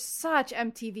 Because there's such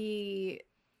MTV...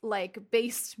 like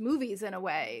based movies in a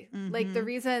way. Like the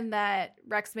reason that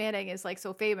Rex Manning is like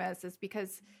so famous is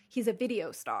because he's a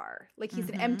video star. Like he's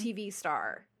an MTV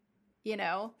star, you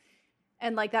know?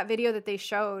 And like that video that they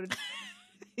showed,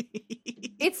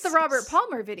 it's the Robert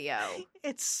Palmer video.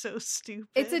 It's so stupid.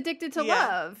 It's Addicted to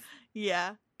Love.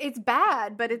 Yeah. It's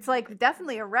bad, but it's like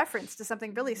definitely a reference to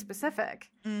something really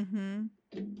specific.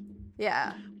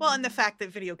 Yeah. Well, and the fact that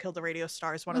Video Killed the Radio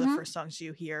Star is one of the first songs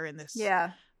you hear in this.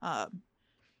 Yeah.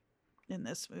 In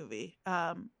this movie.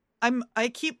 I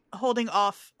keep holding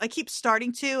off. I keep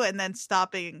starting to and then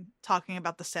stopping talking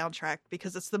about the soundtrack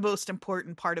because it's the most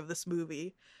important part of this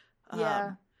movie.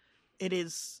 Yeah. It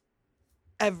is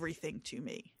everything to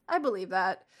me. I believe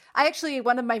that. I actually,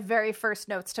 one of my very first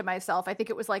notes to myself, I think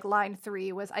it was like line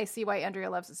 3, was I see why Andrea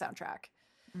loves the soundtrack.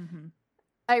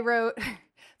 I wrote,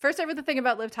 first I wrote the thing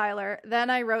about Liv Tyler. Then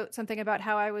I wrote something about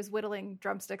how I was whittling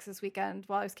drumsticks this weekend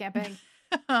while I was camping.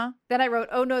 Then I wrote,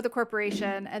 oh no, the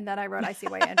corporation. And then I wrote, I see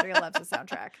why Andrea loves the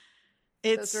soundtrack.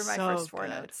 Those were my first 4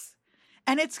 notes.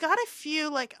 And it's got a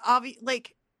few like, I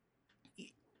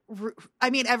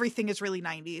mean, everything is really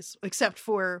 90s, except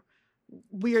for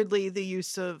weirdly the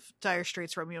use of Dire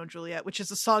Straits' Romeo and Juliet, which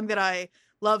is a song that I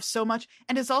love so much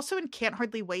and is also in Can't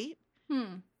Hardly Wait,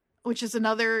 which is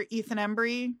another Ethan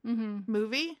Embry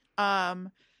movie.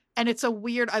 And it's a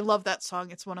weird, I love that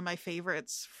song. It's one of my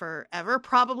favorites forever.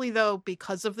 Probably though,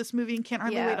 because of this movie and Can't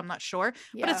Hardly Wait, I'm not sure.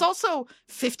 But it's also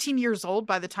 15 years old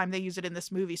by the time they use it in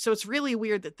this movie. So it's really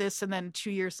weird that this and then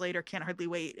 2 years later, Can't Hardly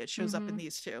Wait, it shows up in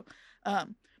these two.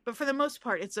 But for the most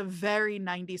part, it's a very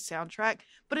 90s soundtrack.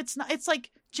 But it's not, it's like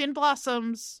Gin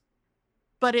Blossoms,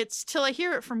 but it's Till I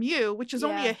Hear It From You, which is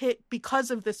only a hit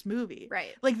because of this movie.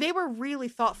 Right. Like they were really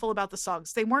thoughtful about the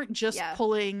songs. They weren't just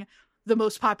pulling the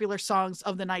most popular songs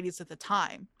of the 90s at the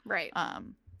time. Right.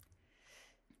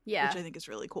 Yeah. Which I think is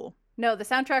really cool. No, the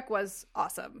soundtrack was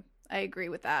awesome. I agree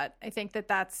with that. I think that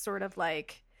that's sort of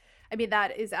like, I mean,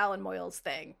 that is Alan Moyle's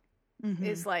thing,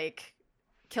 is like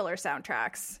killer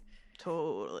soundtracks.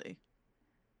 Totally.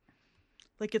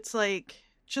 Like, it's like,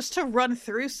 just to run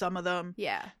through some of them.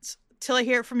 Yeah. Till I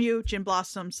Hear It From You, Gin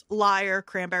Blossoms, Liar,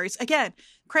 Cranberries. Again,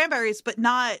 Cranberries, but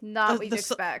not what you'd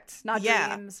expect. Not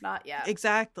Dreams, not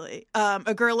Exactly.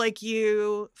 A Girl Like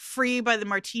You, Free by the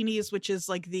Martinis, which is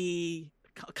like the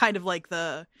kind of like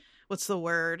the, what's the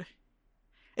word?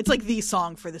 It's like the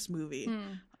song for this movie.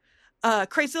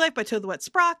 Crazy Life by Toad the Wet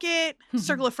Sprocket,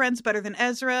 Circle of Friends, Better Than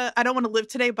Ezra. I Don't Want to Live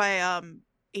Today by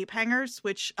Ape Hangers,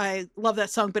 which I love that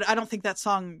song, but I don't think that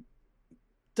song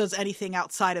does anything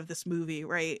outside of this movie,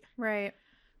 right? Right.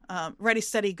 Ready,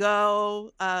 Steady,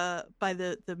 Go by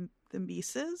the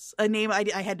Mises, a name I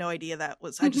had no idea that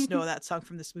was. I just know that song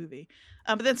from this movie.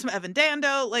 But then some Evan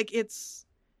Dando, like it's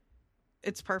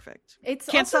perfect. It's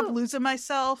Can't also, Stop Losing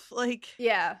Myself, like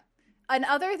yeah. And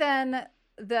other than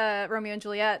the Romeo and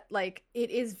Juliet, like, it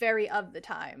is very of the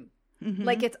time. Mm-hmm.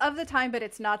 Like, it's of the time, but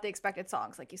it's not the expected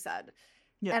songs, like you said.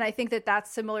 Yeah. And I think that that's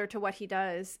similar to what he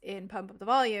does in Pump Up the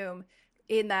Volume,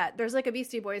 in that there's like a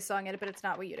Beastie Boys song in it, but it's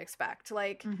not what you'd expect.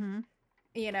 Like,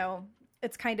 you know,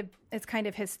 it's kind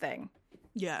of his thing.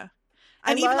 Yeah.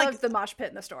 And even loved like the mosh pit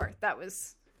in the store. That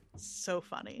was so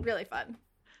funny. really fun.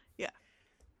 Yeah.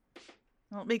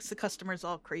 Well, it makes the customers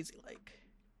all crazy. Like,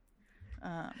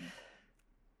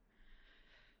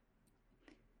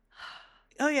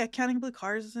 oh yeah, Counting Blue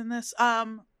Cars is in this.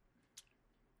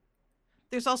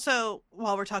 There's also,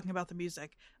 while we're talking about the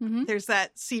music, there's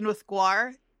that scene with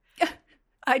Guar.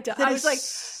 I was like,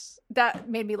 that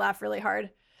made me laugh really hard.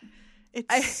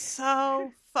 It's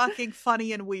so fucking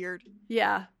funny and weird.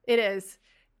 Yeah, it is.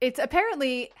 It's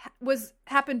apparently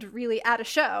happened really at a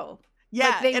show. Yeah,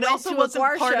 like they it went also to wasn't a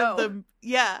Guar part show. of the.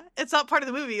 Yeah, it's not part of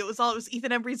the movie. It was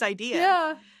Ethan Embry's idea.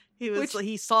 Yeah,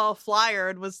 He saw a flyer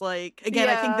and was like, again,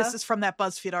 I think this is from that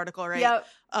BuzzFeed article, right? Yep.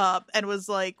 And was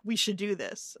like, we should do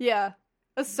this. Yeah,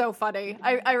 it's so funny.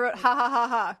 I wrote, ha ha ha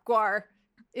ha, Guar.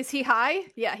 Is he high?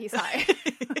 Yeah, he's high.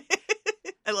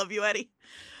 I love you, Eddie.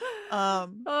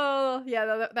 Oh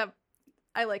yeah, that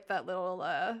I like that little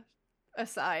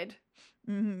aside.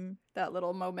 That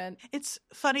little moment. It's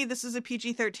funny. This is a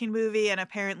PG-13 movie, and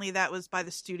apparently that was by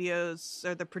the studios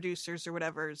or the producers or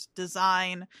whatever's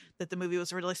design that the movie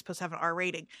was really supposed to have an R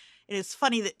rating. It is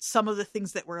funny that some of the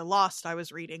things that were lost, I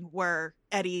was reading, were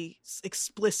Eddie's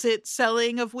explicit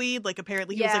selling of weed. Like,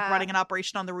 apparently he was like running an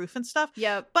operation on the roof and stuff.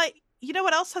 Yep. But you know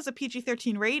what else has a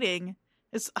PG-13 rating?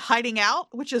 Is Hiding Out,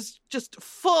 which is just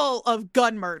full of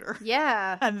gun murder.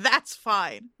 Yeah. And that's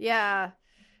fine. Yeah.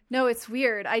 No, it's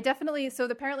weird. So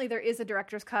apparently there is a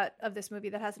director's cut of this movie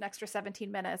that has an extra 17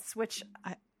 minutes, which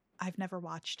I've never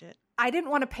watched it. I didn't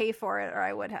want to pay for it, or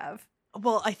I would have.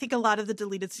 Well, I think a lot of the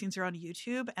deleted scenes are on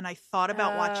YouTube, and I thought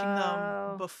about watching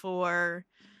them before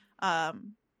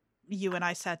you and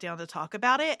I sat down to talk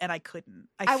about it, and I couldn't.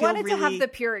 I wanted to have the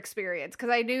pure experience,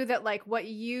 because I knew that like what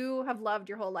you have loved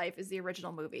your whole life is the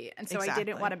original movie, and so I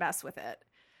didn't want to mess with it.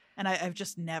 And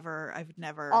I've never.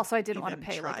 Also, I didn't want to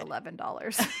pay tried. like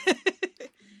 $11.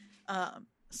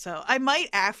 So I might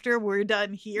after we're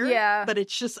done here. Yeah. But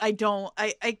it's just I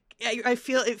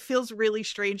feel it feels really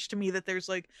strange to me that there's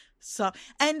like some,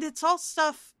 and it's all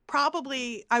stuff.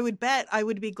 Probably, I would bet I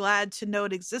would be glad to know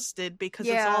it existed, because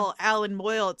it's all Alan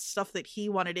Moyle. It's stuff that he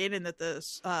wanted in, and that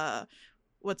the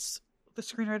what's the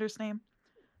screenwriter's name?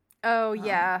 Oh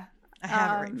yeah, I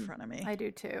have it right in front of me. I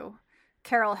do too.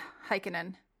 Carol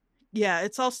Heikkinen. Yeah,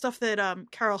 it's all stuff that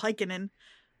Carol Heikkinen,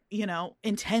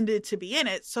 intended to be in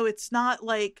it. So it's not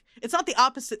the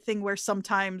opposite thing where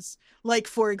sometimes, like,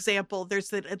 for example,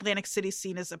 there's the Atlantic City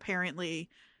scene is apparently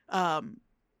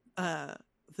the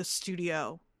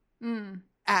studio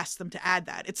asked them to add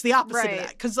that. It's the opposite of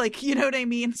that, because, like, you know what I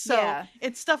mean? So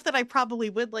it's stuff that I probably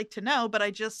would like to know, but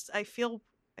I feel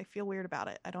weird about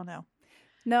it. I don't know.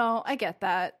 No, I get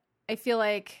that. I feel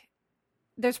like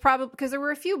there's probably, because there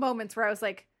were a few moments where I was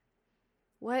like,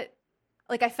 what?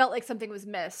 Like, I felt like something was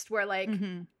missed, where like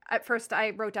at first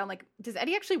I wrote down like, does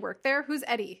Eddie actually work there? Who's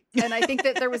Eddie? And I think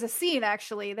that there was a scene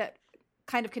actually that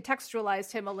kind of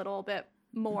contextualized him a little bit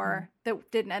more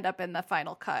that didn't end up in the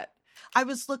final cut. I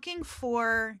was looking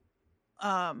for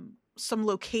some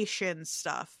location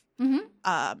stuff,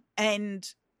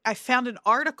 and I found an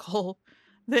article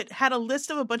that had a list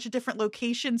of a bunch of different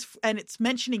locations, and it's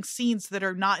mentioning scenes that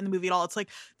are not in the movie at all. It's like,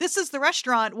 this is the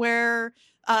restaurant where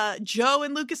Joe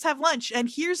and Lucas have lunch, and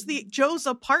here's Joe's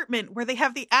apartment where they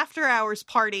have the after hours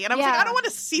party. And I was like, I don't want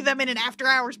to see them in an after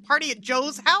hours party at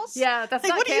Joe's house. Yeah, that's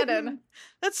like, not canon.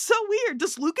 That's so weird.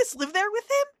 Does Lucas live there with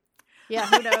him? Yeah,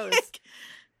 who knows?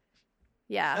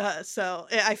 Yeah. So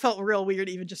I felt real weird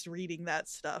even just reading that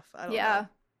stuff. I don't know.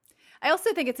 I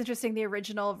also think it's interesting, the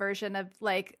original version of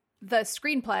like the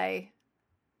screenplay,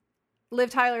 Liv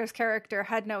Tyler's character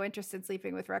had no interest in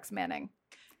sleeping with Rex Manning.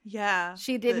 Yeah.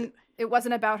 She didn't. It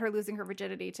wasn't about her losing her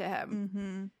virginity to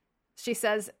him. She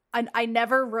says, I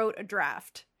never wrote a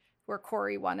draft where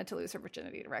Corey wanted to lose her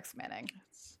virginity to Rex Manning.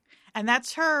 And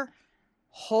that's her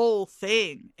whole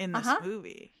thing in this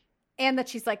movie. And that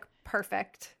she's like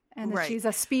perfect. And that she's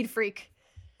a speed freak.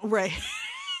 Right.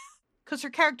 Because her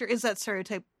character is that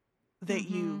stereotype that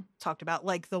you talked about,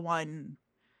 like the one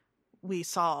we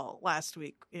saw last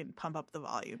week in Pump Up the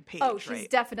Volume, Paige. Oh, she's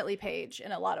definitely Paige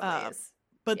in a lot of ways.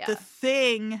 But the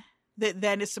thing that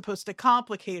then is supposed to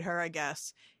complicate her, I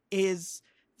guess, is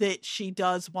that she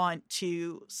does want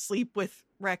to sleep with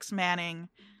Rex Manning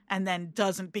and then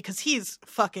doesn't, because he's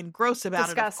fucking gross about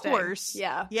Disgusting. it, of course.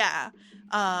 Yeah. Yeah.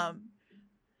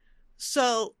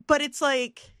 So, but it's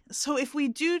like, So if we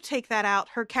do take that out,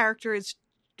 her character is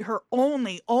her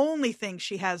only thing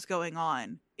she has going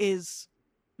on is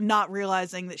not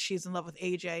realizing that she's in love with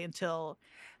AJ until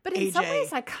But in some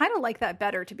ways, I kind of like that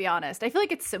better, to be honest. I feel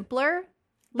like it's simpler.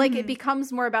 Like, it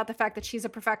becomes more about the fact that she's a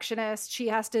perfectionist. She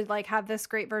has to, like, have this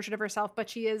great version of herself, but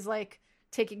she is, like,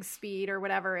 taking speed or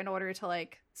whatever in order to,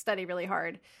 like, study really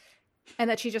hard. And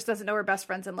that she just doesn't know her best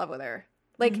friend's in love with her.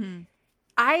 Like,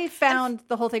 I found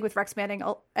the whole thing with Rex Manning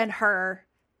and her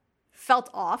felt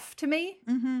off to me.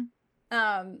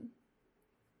 But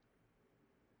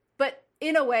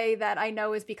in a way that I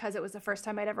know is because it was the first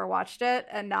time I'd ever watched it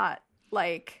and not,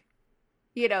 like,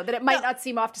 you know, that it might not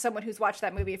seem off to someone who's watched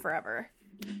that movie forever.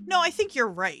 No, I think you're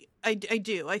right. I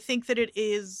do. I think that it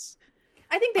is.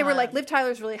 I think they were like, Liv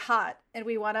Tyler's really hot, and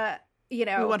we want to, you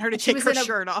know, we want her to take her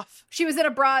shirt off. She was in a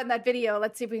bra in that video.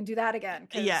 Let's see if we can do that again.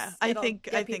 Yeah, I think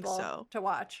so. To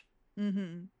watch.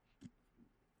 Because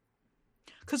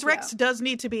Rex does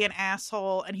need to be an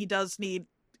asshole, and he does need,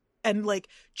 and like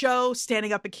Joe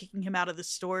standing up and kicking him out of the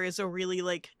store is a really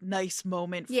like nice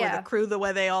moment for the crew. The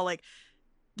way they all like,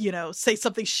 you know, say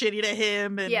something shitty to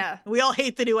him, and we all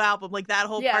hate the new album. Like that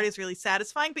whole part is really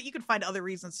satisfying. But you can find other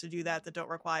reasons to do that don't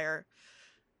require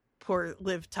poor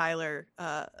Liv Tyler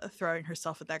throwing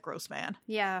herself at that gross man.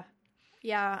 Yeah.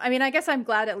 I mean, I guess I'm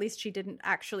glad at least she didn't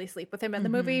actually sleep with him in the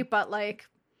movie. But like,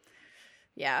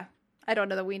 yeah, I don't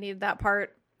know that we needed that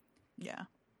part. Yeah.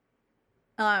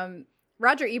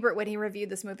 Roger Ebert, when he reviewed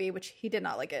this movie, which he did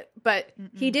not like it, but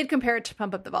he did compare it to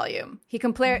Pump Up the Volume. He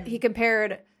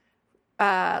compared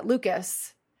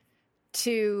Lucas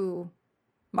to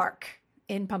Mark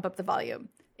in Pump Up the Volume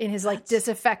in his like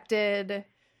disaffected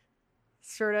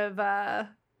sort of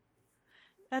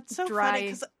that's so dry. Funny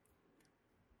because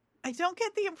I don't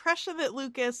get the impression that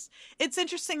Lucas. It's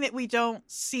interesting that we don't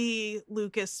see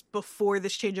Lucas before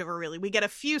this changeover. Really, we get a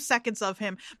few seconds of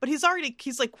him, but he's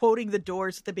like quoting The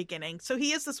Doors at the beginning. So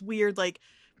he is this weird, like,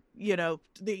 you know,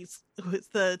 the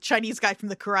Chinese guy from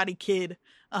the Karate Kid.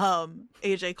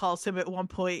 AJ calls him at one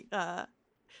point.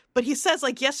 But he says,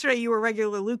 like, yesterday you were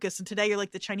regular Lucas and today you're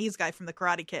like the Chinese guy from the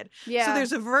Karate Kid. Yeah. So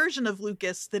there's a version of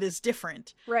Lucas that is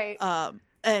different. Right.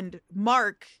 And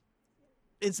Mark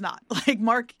is not. Like,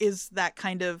 Mark is that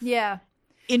kind of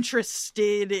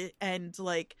interested and,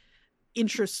 like,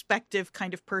 introspective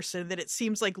kind of person that it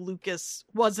seems like Lucas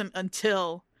wasn't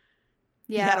until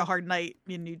he had a hard night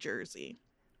in New Jersey.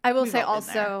 I will say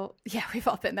also, we've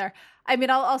all been there. I mean,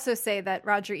 I'll also say that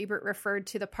Roger Ebert referred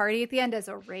to the party at the end as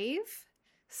a rave.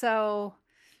 So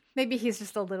maybe he's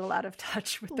just a little out of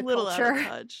touch with the culture. Out of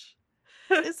touch.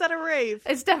 Is that a rave?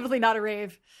 It's definitely not a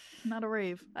rave. Not a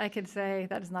rave. I can say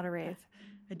that is not a rave.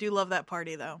 I do love that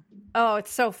party, though. Oh,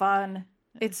 it's so fun.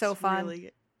 It's so fun.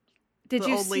 Really, did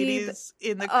you old see ladies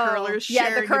in the curlers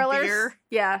sharing the curlers? A beer?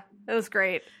 Yeah, it was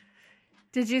great.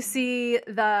 Did you see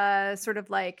the sort of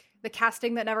like the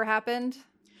casting that never happened?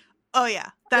 Oh, yeah.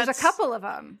 There's a couple of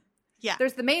them. Yeah.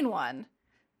 There's the main one.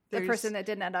 The person that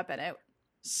didn't end up in it.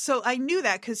 So I knew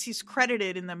that because he's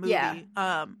credited in the movie. Yeah.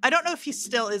 I don't know if he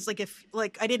still is. Like, if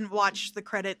like I didn't watch the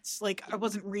credits. Like, I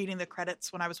wasn't reading the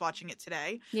credits when I was watching it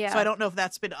today. Yeah. So I don't know if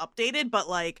that's been updated. But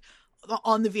like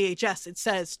on the VHS, it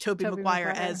says Tobey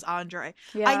Maguire as Andre.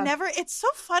 Yeah. It's so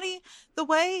funny the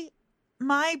way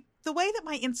that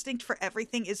my instinct for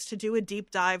everything is to do a deep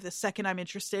dive the second I'm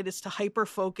interested is to hyper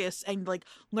focus and like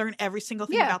learn every single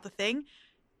thing about the thing.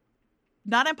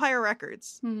 Not Empire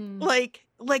Records. Like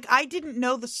I didn't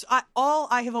know this. All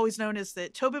I have always known is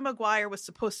that Tobey Maguire was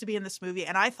supposed to be in this movie,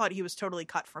 and I thought he was totally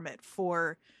cut from it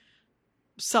for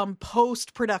some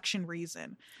post-production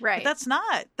reason. Right. But that's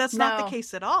not the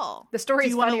case at all. The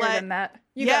story's funnier than that.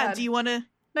 Do you want to?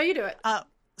 No, you do it.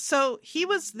 So he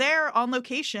was there on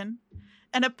location.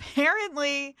 And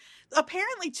apparently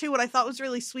too, what I thought was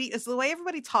really sweet is the way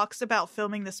everybody talks about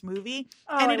filming this movie.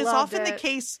 Oh, and it is often the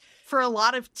case for a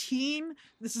lot of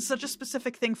this is such a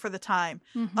specific thing for the time.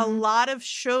 Mm-hmm. A lot of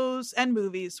shows and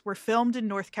movies were filmed in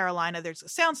North Carolina. There's a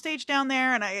soundstage down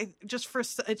there. And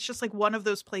it's just like one of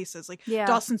those places, like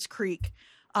Dawson's Creek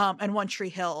and One Tree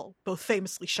Hill, both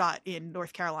famously shot in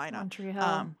North Carolina. One Tree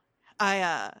Hill.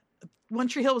 One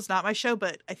Tree Hill was not my show,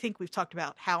 but I think we've talked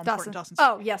about how important Dawson's Creek.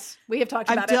 Oh, yes. We have talked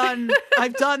about it.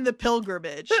 I've done the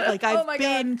pilgrimage. Like, I've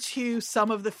been to some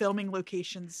of the filming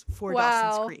locations for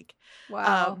Dawson's Creek.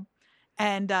 Wow.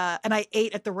 And I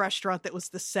ate at the restaurant that was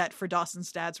the set for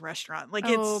Dawson's dad's restaurant. Like,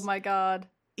 it's... Oh, my God.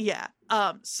 Yeah.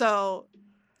 So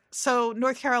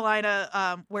North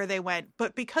Carolina, where they went.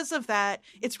 But because of that,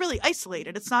 it's really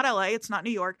isolated. It's not LA. It's not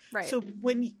New York. Right. So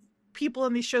when people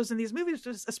in these shows and these movies,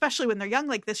 especially when they're young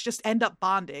like this, just end up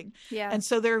bonding. Yeah. And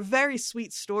so there are very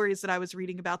sweet stories that I was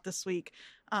reading about this week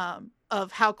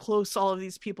of how close all of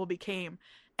these people became.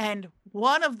 And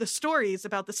one of the stories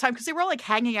about this time, because they were all like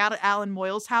hanging out at Alan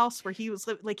Moyle's house where he was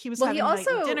having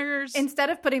nightly dinners.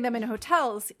 Instead of putting them in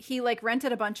hotels, he like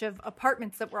rented a bunch of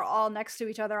apartments that were all next to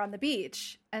each other on the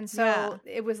beach. And so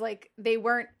it was like they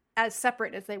weren't as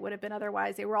separate as they would have been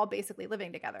otherwise. They were all basically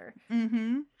living together.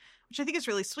 Mm-hmm. Which I think is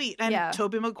really sweet. And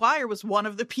Tobey Maguire was one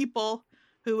of the people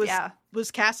who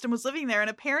was cast and was living there. And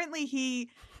apparently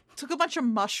he took a bunch of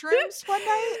mushrooms one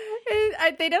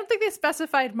night. They don't think they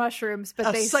specified mushrooms,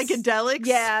 but they psychedelics.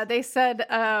 Yeah, they said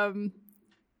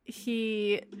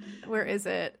where is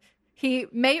it? He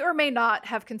may or may not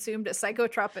have consumed a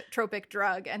psychotropic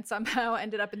drug and somehow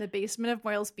ended up in the basement of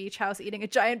Moyle's beach house eating a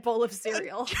giant bowl of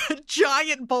cereal. A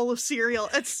giant bowl of cereal.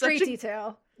 It's such great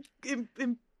detail.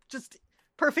 Just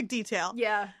perfect detail.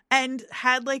 Yeah. And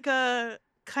had like a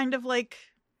kind of like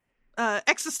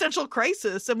existential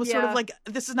crisis and was sort of like,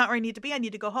 this is not where I need to be. I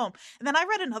need to go home. And then I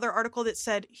read another article that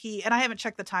said and I haven't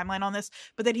checked the timeline on this,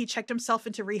 but then he checked himself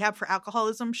into rehab for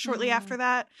alcoholism shortly after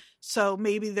that. So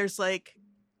maybe there's like,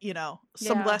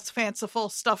 some less fanciful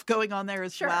stuff going on there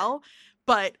as well.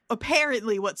 But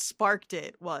apparently what sparked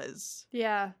it was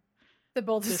the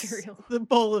bowl of cereal. The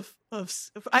bowl of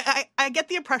I get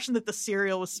the impression that the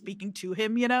cereal was speaking to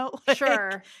him, Like,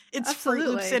 sure. It's Absolutely.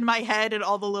 Fruit Loops in my head and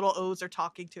all the little O's are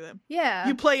talking to him. Yeah.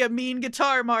 You play a mean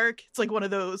guitar, Mark. It's like one of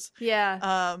those.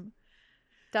 Yeah.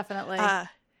 Definitely.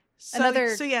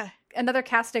 Another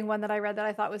casting one that I read that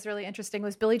I thought was really interesting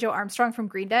was Billie Joe Armstrong from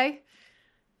Green Day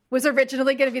was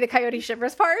originally going to be the Coyote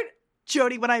Shivers part.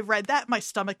 Jody, when I read that, my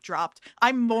stomach dropped.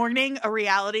 I'm mourning a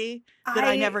reality that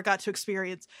I never got to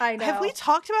experience. I know. Have we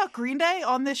talked about Green Day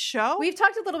on this show? We've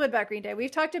talked a little bit about Green Day.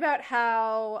 We've talked about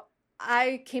how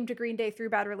I came to Green Day through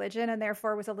Bad Religion and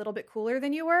therefore was a little bit cooler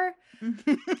than you were.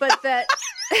 But that...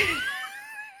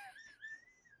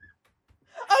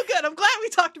 Oh, good. I'm glad we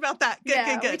talked about that.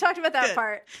 Good. We talked about that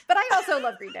part. But I also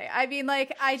love Green Day. I mean,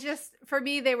 like, for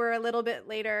me, they were a little bit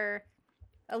later,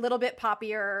 a little bit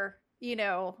poppier,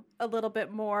 a little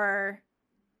bit more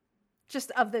just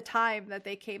of the time that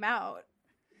they came out.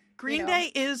 Green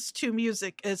Day is to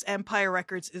music as Empire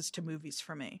Records is to movies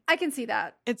for me. I can see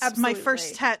that. It's Absolutely. My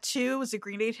first tattoo was a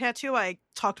Green Day tattoo. I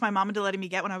talked my mom into letting me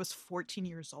get when I was 14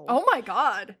 years old. Oh my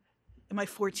God. On my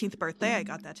 14th birthday, I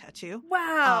got that tattoo.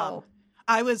 Wow.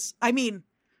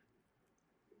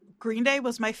 Green Day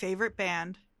was my favorite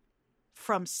band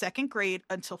from second grade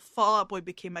until Fall Out Boy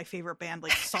became my favorite band,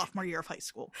 like sophomore year of high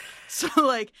school. So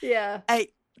like, I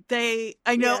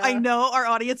know our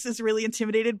audience is really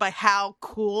intimidated by how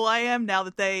cool I am now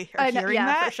that they are hearing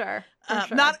that. For sure.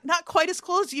 Not quite as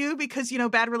cool as you because,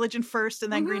 Bad Religion first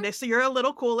and then Green Day. So you're a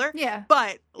little cooler. Yeah.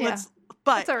 But that's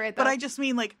all right, though. But I just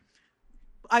mean like,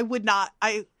 I would not,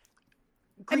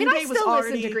 Green Day I still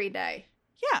listen to Green Day.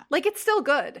 Yeah. Like it's still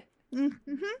good.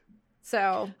 Mm-hmm.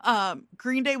 So,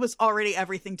 Green Day was already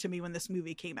everything to me when this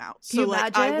movie came out. So can you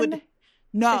like imagine I would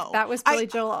no. If that was Billie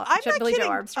Joe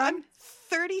Armstrong. I'm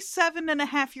 37 and a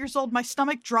half years old. My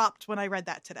stomach dropped when I read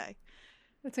that today.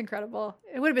 That's incredible.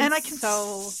 It would have been and I can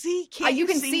see you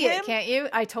can see it, can't you?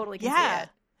 I totally can see it.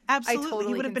 Absolutely.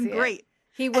 He would have been great.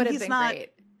 He would have been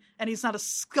great. And he's not a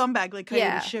scumbag like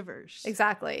Coyote Shivers.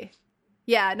 Exactly.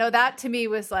 Yeah, no, that to me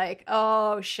was like,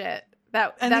 oh shit.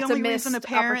 That's a missed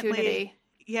opportunity.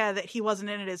 Yeah, that he wasn't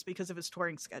in it is because of his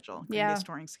touring schedule. His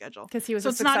touring schedule. Because he was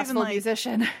a successful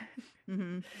musician.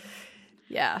 Mm-hmm.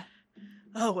 Yeah.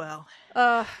 Oh, well.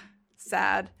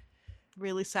 Sad.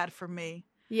 Really sad for me.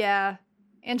 Yeah.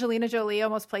 Angelina Jolie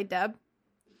almost played Deb.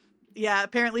 Yeah,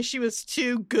 apparently she was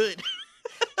too good.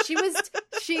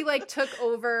 She like took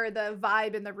over the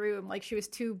vibe in the room. Like she was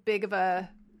too big of a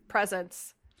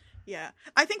presence. Yeah.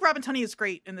 I think Robin Tunney is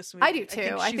great in this movie. I do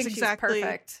too. I think she's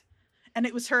perfect. And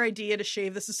it was her idea to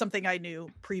shave. This is something I knew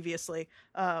previously.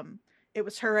 It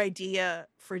was her idea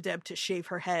for Deb to shave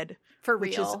her head. For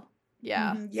real.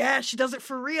 Yeah, she does it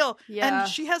for real. Yeah. And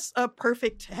she has a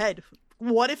perfect head.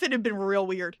 What if it had been real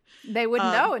weird? They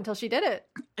wouldn't know until she did it.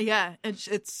 Yeah.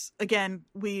 It's again,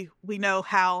 we know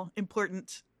how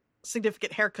important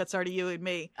significant haircuts are to you and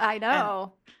me. I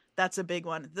know. And that's a big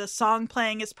one. The song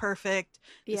playing is perfect.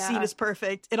 The scene is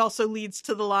perfect. It also leads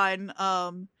to the line,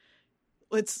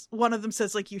 it's one of them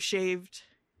says like you shaved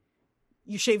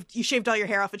all your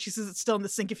hair off, and she says it's still in the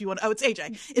sink if you want. Oh, it's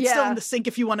AJ. It's still in the sink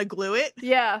if you want to glue it.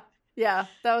 Yeah,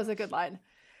 that was a good line.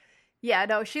 Yeah,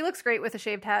 no, she looks great with a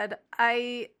shaved head.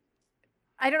 I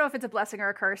don't know if it's a blessing or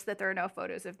a curse that there are no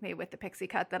photos of me with the pixie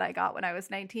cut that I got when I was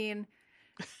 19,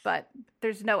 but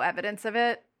there's no evidence of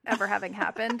it. ever having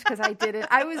happened because I didn't.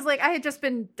 I was like, I had just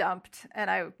been dumped, and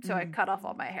I cut off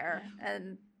all my hair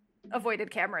and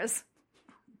avoided cameras.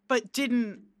 But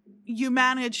you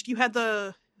had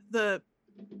the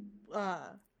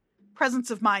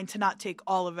presence of mind to not take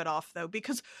all of it off, though,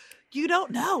 because you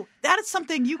don't know. That is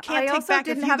something you can't take back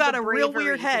if you got a real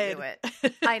weird head.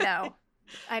 I know.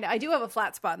 I do have a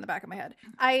flat spot in the back of my head.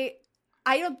 I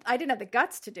didn't have the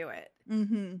guts to do it.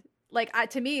 Mm-hmm. Like,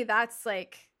 to me, that's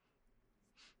like,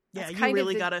 yeah, you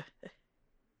really gotta.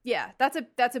 Yeah, that's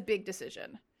a big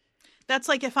decision. That's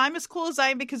like, if I'm as cool as I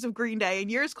am because of Green Day, and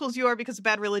you're as cool as you are because of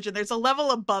Bad Religion, there's a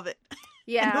level above it.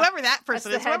 Yeah, and whoever that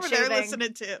person is, whoever shaving. they're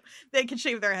listening to, they can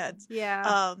shave their heads.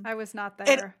 Yeah, I was not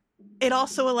there. It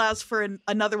also allows for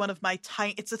another one of my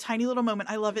it's a tiny little moment.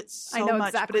 I love it so much. I know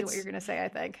exactly what you're going to say, I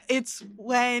think. It's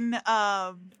when,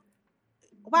 wow,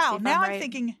 now I'm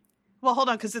thinking, well, hold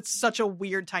on, because it's such a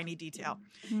weird, tiny detail.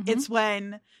 Mm-hmm. It's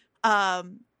when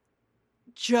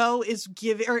Joe is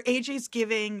AJ's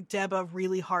giving Deb a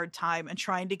really hard time and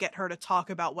trying to get her to talk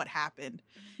about what happened.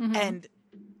 Mm-hmm. And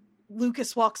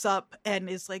Lucas walks up and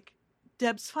is like,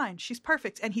 Deb's fine. She's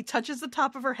perfect. And he touches the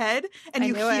top of her head and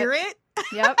you hear it.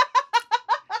 Yep.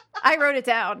 I wrote it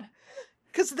down.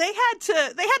 Because they had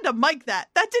to mic that.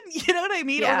 That didn't, you know what I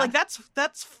mean? Yeah. Or like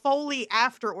that's Foley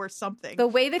after or something. The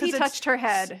way that he touched her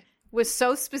head was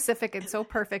so specific and so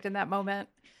perfect in that moment.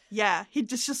 Yeah. He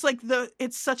just like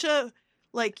it's such a,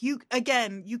 like, you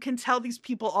can tell these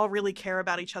people all really care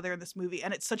about each other in this movie.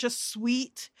 And it's such a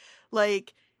sweet,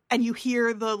 like, and you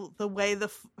hear the way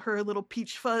her little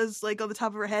peach fuzz, like, on the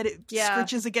top of her head, it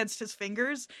scritches against his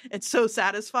fingers. It's so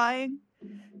satisfying.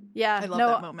 Yeah. I love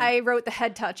that moment. I wrote the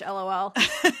head touch, LOL.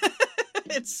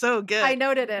 It's so good. I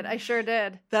noted it. I sure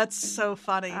did. That's so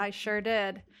funny. I sure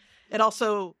did. It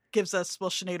also gives us, well,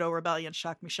 Sinead O'Rebellion,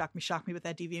 shock me with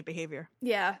that deviant behavior.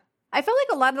 Yeah. I felt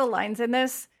like a lot of the lines in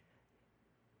this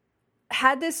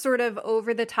had this sort of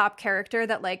over-the-top character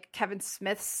that, like, Kevin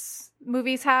Smith's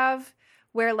movies have,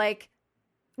 where, like,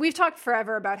 we've talked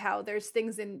forever about how there's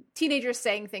things in teenagers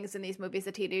saying things in these movies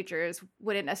that teenagers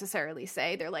wouldn't necessarily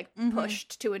say. They're, like,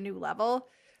 pushed to a new level.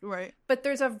 Right. But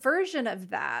there's a version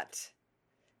of that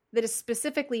is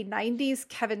specifically 90s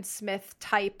Kevin Smith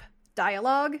type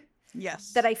dialogue.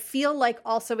 Yes. That I feel like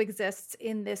also exists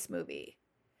in this movie.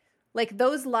 Like,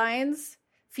 those lines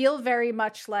feel very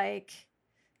much like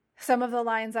some of the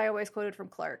lines I always quoted from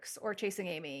Clerks or Chasing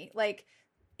Amy. Like,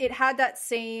 it had that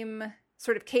same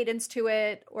sort of cadence to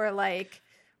it, or like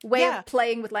way of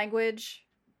playing with language.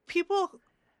 People,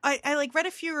 I like read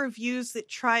a few reviews that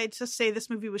tried to say this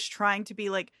movie was trying to be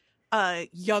like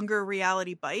younger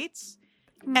Reality Bites.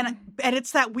 And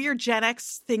it's that weird Gen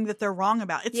X thing that they're wrong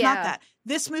about. It's not that.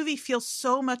 This movie feels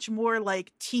so much more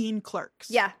like teen Clerks.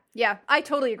 Yeah. Yeah. I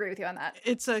totally agree with you on that.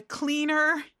 It's a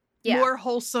cleaner, more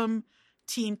wholesome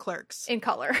teen Clerks. In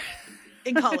color.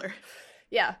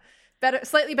 Yeah.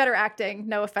 Slightly better acting.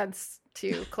 No offense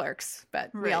to Clerks,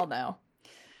 but we all know.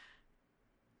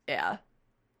 Yeah.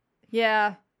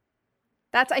 Yeah.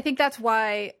 I think that's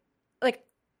why, like,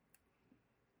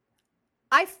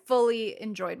 I fully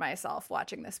enjoyed myself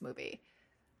watching this movie.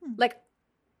 Like,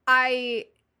 I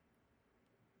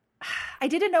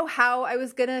didn't know how I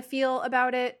was gonna feel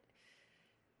about it,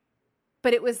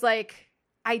 but it was like,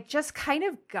 I just kind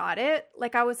of got it.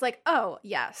 Like, I was like, oh,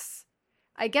 yes,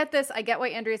 I get this. I get why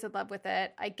Andrea's in love with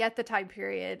it. I get the time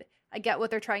period. I get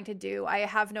what they're trying to do. I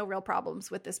have no real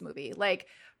problems with this movie. Like,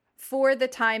 for the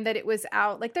time that it was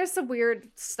out, like, there's some weird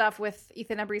stuff with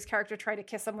Ethan Embry's character trying to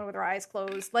kiss someone with her eyes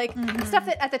closed. Like, stuff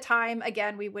that at the time,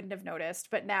 again, we wouldn't have noticed.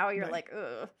 But now you're like,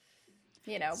 ugh.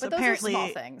 You know, so but those are small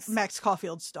things. Max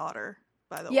Caulfield's daughter,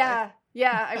 by the way. Yeah,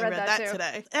 I read that too.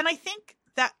 Today. And I think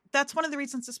that's one of the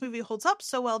reasons this movie holds up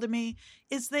so well to me,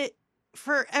 is that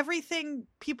for everything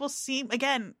people seem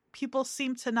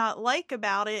to not like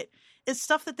about it, is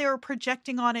stuff that they were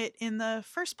projecting on it in the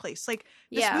first place. Like,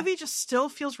 this movie just still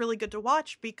feels really good to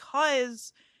watch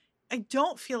because I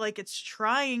don't feel like it's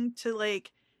trying to,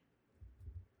 like,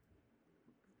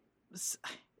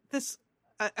 this.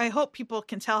 I hope people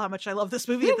can tell how much I love this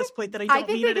movie at this point, that I don't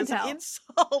mean it as an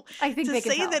insult. I think to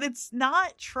say that it's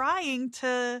not trying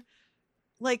to,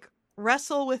 like,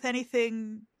 wrestle with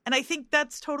anything. And I think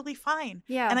that's totally fine.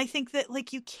 Yeah. And I think that,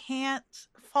 like, you can't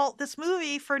fault this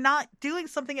movie for not doing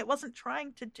something it wasn't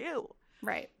trying to do.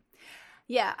 Right.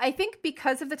 Yeah. I think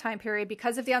because of the time period,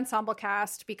 because of the ensemble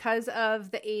cast, because of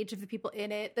the age of the people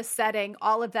in it, the setting,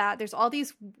 all of that, there's all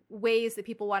these ways that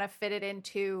people want to fit it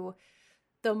into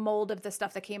the mold of the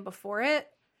stuff that came before it.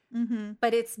 Mm-hmm.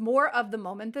 But it's more of the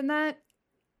moment than that.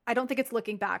 I don't think it's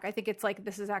looking back. I think it's like,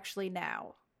 this is actually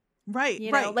now. Right.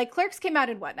 You know, like, Clerks came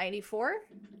out in what, 94?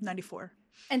 94.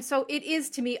 And so it is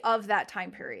to me of that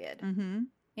time period. Mm-hmm.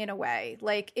 In a way.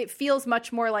 Like, it feels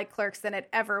much more like Clerks than it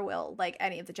ever will like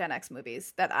any of the Gen X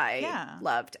movies that I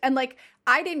loved. And like,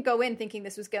 I didn't go in thinking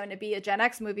this was going to be a Gen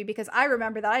X movie because I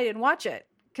remember that I didn't watch it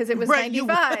because it was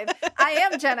 95. I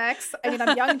am Gen X. I mean,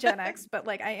 I'm young Gen X, but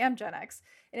like, I am Gen X.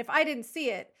 And if I didn't see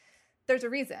it, there's a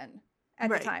reason at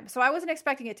the time. So I wasn't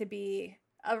expecting it to be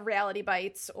a Reality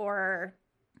Bites or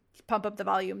Pump Up the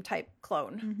Volume type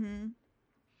clone. Mm-hmm.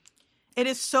 It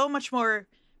is so much more...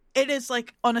 It is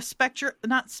like on a spectrum,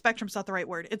 not spectrum's not the right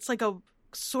word. It's like a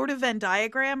sort of Venn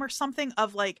diagram or something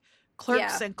of like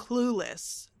Clerks and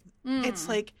Clueless. It's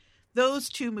like those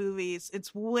two movies,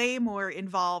 it's way more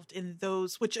involved in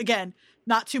those, which again,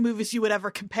 not two movies you would ever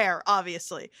compare,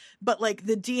 obviously. But like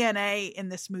the DNA in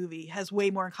this movie has way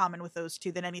more in common with those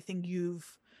two than anything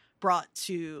you've brought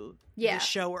to the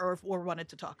show or wanted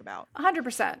to talk about.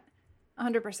 100%.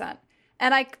 100%.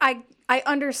 And I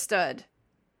understood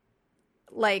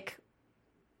like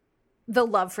the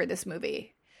love for this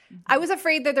movie. I was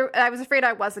afraid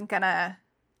I wasn't gonna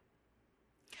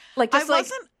like. Just I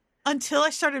wasn't until I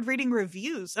started reading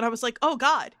reviews, and I was like, "Oh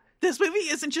God, this movie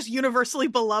isn't just universally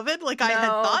beloved like I had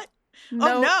thought."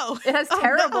 No, oh no, it has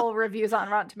terrible reviews on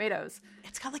Rotten Tomatoes.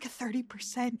 It's got like a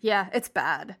 30%. Yeah, it's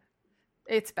bad.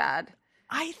 It's bad.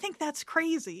 I think that's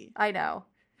crazy. I know.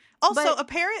 Also,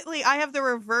 apparently, I have the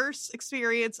reverse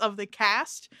experience of the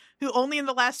cast, who only in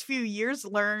the last few years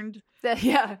learned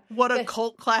what a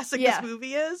cult classic this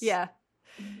movie is. Yeah,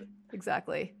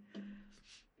 exactly.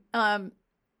 I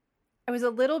was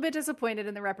a little bit disappointed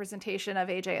in the representation of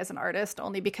AJ as an artist,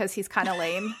 only because he's kind of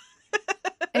lame.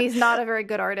 And he's not a very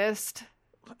good artist.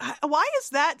 Why is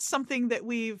that something that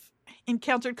we've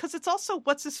encountered? Because it's also,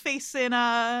 what's his face in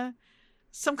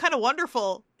Some Kind of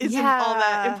Wonderful isn't all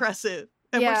that impressive.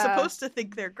 And we're supposed to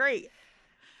think they're great.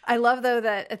 I love, though,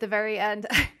 that at the very end,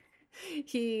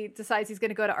 he decides he's going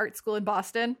to go to art school in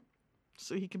Boston.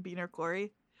 So he can be near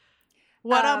Corey.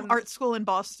 What art school in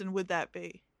Boston would that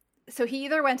be? So he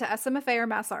either went to SMFA or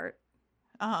Mass Art.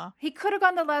 Uh-huh. He could have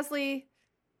gone to Leslie.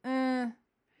 I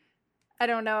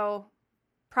don't know.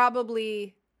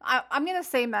 Probably. I'm going to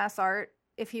say Mass Art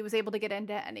if he was able to get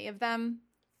into any of them.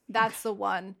 That's the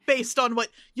one. Based on what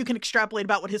you can extrapolate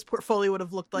about what his portfolio would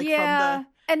have looked like from the...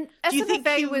 And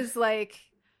SMFA was like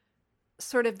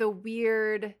sort of the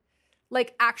weird,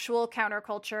 like actual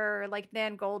counterculture, like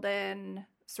Nan Golden,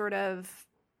 sort of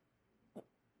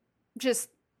just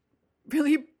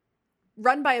really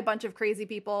run by a bunch of crazy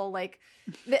people. Like,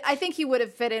 I think he would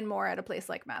have fit in more at a place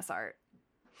like Mass Art.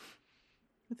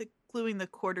 With gluing the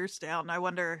quarters down, I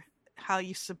wonder how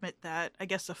you submit that. I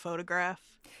guess a photograph.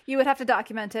 You would have to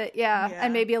document it,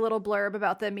 and maybe a little blurb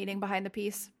about the meaning behind the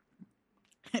piece.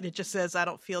 And it just says, I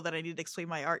don't feel that I need to explain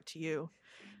my art to you.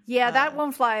 Yeah, that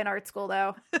won't fly in art school,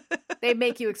 though. They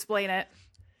make you explain it.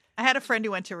 I had a friend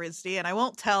who went to RISD, and I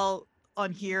won't tell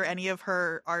on here any of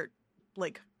her art,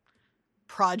 like,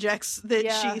 projects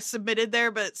that she submitted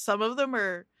there, but some of them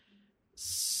are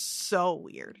so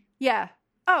weird. Yeah.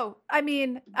 Oh, I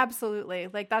mean, absolutely.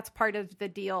 Like, that's part of the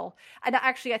deal. And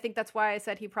actually, I think that's why I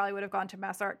said he probably would have gone to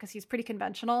Mass Art, because he's pretty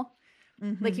conventional.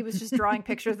 Mm-hmm. Like, he was just drawing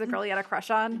pictures of the girl he had a crush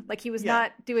on. Like, he was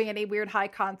not doing any weird high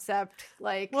concept,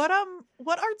 like... What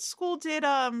art school did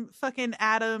fucking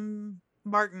Adam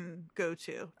Martin go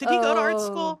to? Did he go to art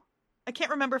school? I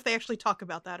can't remember if they actually talk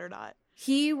about that or not.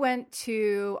 He went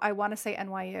to, I want to say,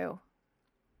 NYU.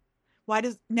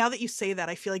 Now that you say that,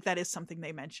 I feel like that is something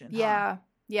they mentioned. Yeah. Huh?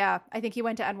 Yeah. I think he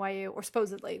went to NYU, or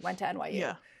supposedly went to NYU.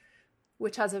 Yeah.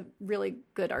 Which has a really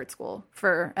good art school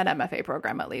for an MFA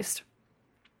program, at least.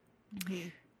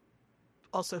 He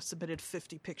also submitted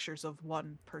 50 pictures of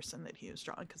one person that he was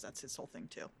drawing, because that's his whole thing,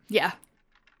 too. Yeah.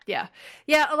 Yeah.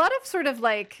 Yeah. A lot of sort of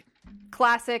like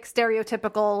classic,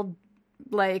 stereotypical,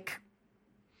 like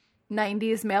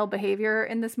 90s male behavior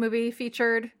in this movie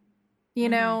featured, you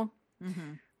know,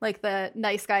 like the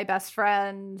nice guy best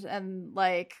friend and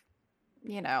like,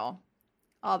 you know,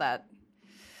 all that.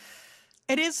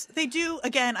 It is, they do,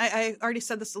 again, I already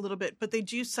said this a little bit, but they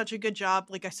do such a good job,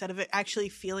 like I said, of it actually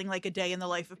feeling like a day in the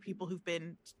life of people who've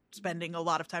been spending a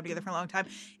lot of time together for a long time.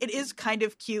 It is kind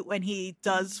of cute when he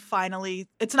does finally,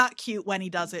 it's not cute when he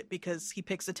does it because he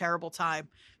picks a terrible time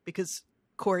because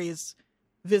Corey is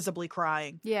visibly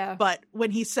crying. Yeah. But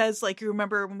when he says, like, you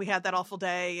remember when we had that awful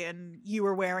day and you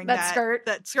were wearing that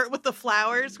skirt with the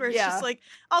flowers, where it's just like,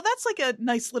 oh, that's like a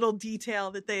nice little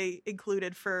detail that they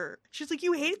included for, she's like,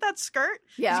 you hate that skirt?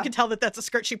 Yeah. You can tell that that's a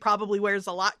skirt she probably wears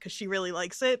a lot because she really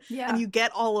likes it. Yeah. And you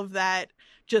get all of that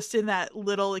just in that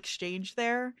little exchange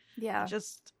there. Yeah.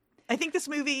 I think this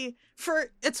movie,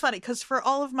 it's funny because for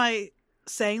all of my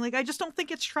saying, like, I just don't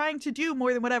think it's trying to do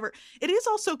more than whatever. It is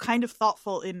also kind of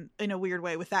thoughtful in a weird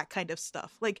way with that kind of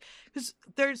stuff. Like, because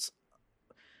there's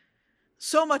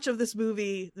so much of this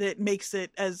movie that makes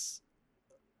it as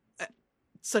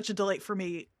such a delight for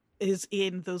me is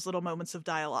in those little moments of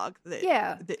dialogue that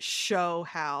that show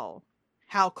how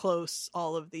close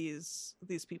all of these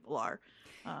people are.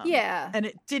 And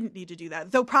it didn't need to do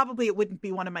that, though probably it wouldn't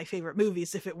be one of my favorite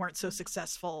movies if it weren't so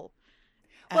successful.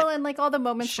 Well, and like all the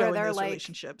moments where they're like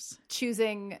relationships,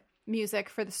 choosing music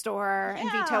for the store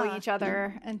and vetoing each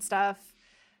other and stuff.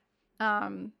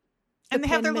 And they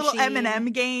have their little M&M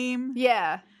game.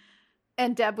 Yeah.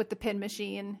 And Deb with the pin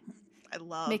machine. I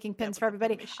love making pins for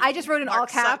everybody. I just wrote in all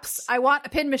caps, sucks. I want a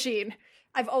pin machine.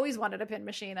 I've always wanted a pin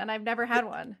machine and I've never had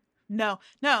one. No.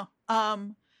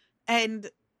 And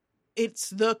it's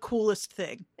the coolest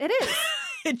thing. It is.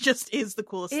 It just is the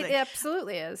coolest thing. It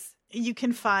absolutely is. You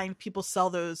can find people sell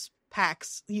those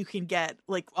packs you can get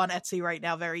like on Etsy right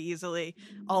now very easily.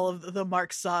 All of the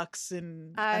Mark Sucks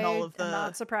and all of the I'm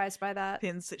not surprised by that.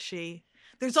 Pins that she.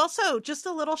 There's also just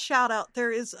a little shout out.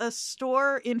 There is a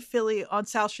store in Philly on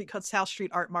South Street called South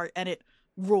Street Art Mart, and it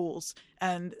rules.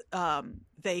 And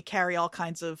they carry all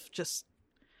kinds of just.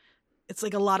 It's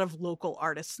like a lot of local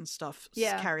artists and stuff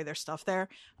carry their stuff there.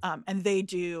 And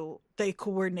they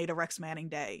coordinate a Rex Manning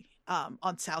Day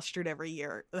on South Street every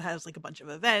year. It has like a bunch of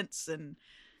events and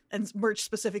merch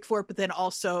specific for it, but then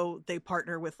also they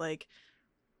partner with like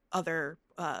other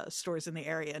stores in the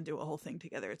area and do a whole thing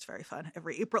together. It's very fun.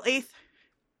 Every April 8th.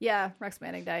 Yeah, Rex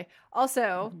Manning Day.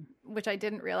 Also, which I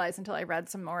didn't realize until I read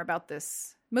some more about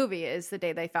this movie, is the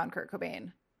day they found Kurt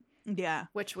Cobain. Yeah.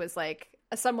 Which was like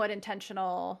a somewhat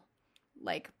intentional,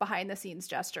 like behind the scenes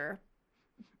gesture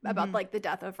about like the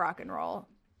death of rock and roll.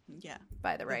 Yeah.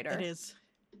 By the writer. It is.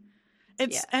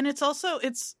 And it's also,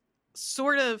 it's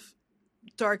sort of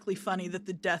darkly funny that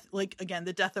the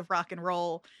death of rock and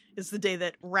roll is the day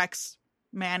that Rex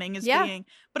Manning is being,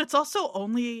 but it's also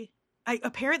only,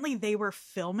 apparently they were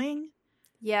filming.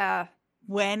 Yeah.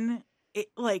 When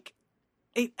it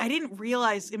I didn't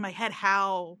realize in my head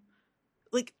how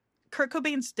like Kurt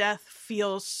Cobain's death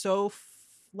feels so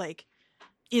like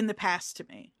in the past to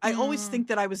me. I always think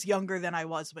that I was younger than I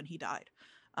was when he died.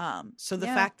 So the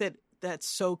fact that that's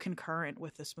so concurrent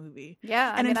with this movie.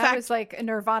 Yeah. And in fact, I was like a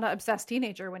Nirvana obsessed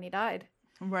teenager when he died.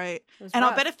 Right. And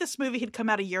I'll bet if this movie had come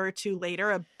out a year or two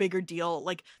later, a bigger deal,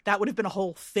 like that would have been a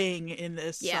whole thing in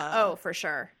this. Yeah. For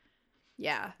sure.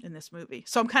 Yeah. In this movie.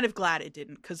 So I'm kind of glad it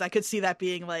didn't, because I could see that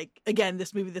being like, again,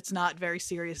 this movie that's not very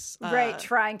serious. Right.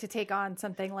 Trying to take on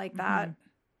something like that.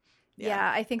 Mm-hmm.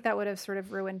 Yeah. I think that would have sort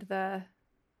of ruined the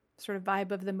sort of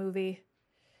vibe of the movie.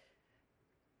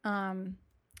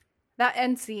 That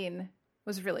end scene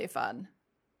was really fun.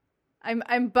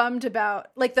 I'm bummed about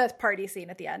like the party scene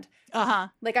at the end.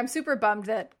 Like I'm super bummed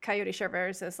that Coyote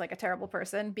Shivers is like a terrible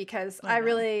person, because I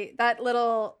really, that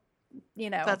little,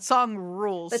 that song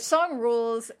rules. That song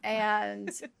rules, and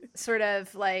sort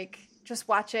of like just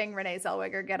watching Renee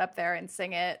Zellweger get up there and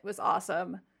sing it was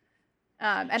awesome.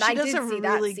 And I did see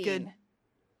that scene.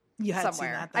 You had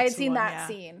somewhere. Seen that. I had seen that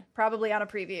scene, probably on a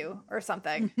preview or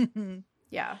something.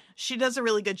 Yeah. She does a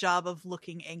really good job of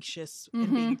looking anxious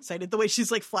and being excited. The way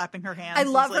she's like flapping her hands. I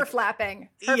love her flapping.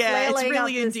 Her flailing it's really on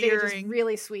the endearing. Stage is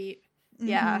really sweet.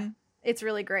 Yeah. It's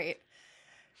really great.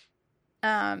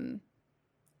 So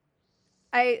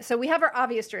we have our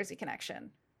obvious Jersey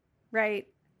connection, right?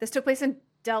 This took place in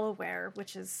Delaware,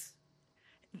 which is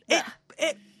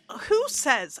who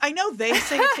says? I know they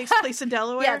say it takes place in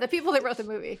Delaware. Yeah, the people that wrote the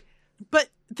movie. But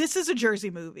this is a Jersey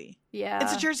movie. Yeah.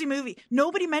 It's a Jersey movie.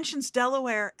 Nobody mentions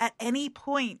Delaware at any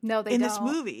point in this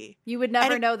movie. You would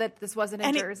never know that this wasn't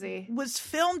in Jersey. It was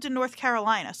filmed in North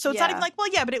Carolina. So it's not even like, well,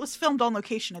 yeah, but it was filmed on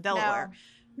location in Delaware.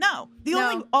 No. The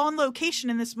only on location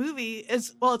in this movie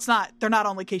is, well, it's not. They're not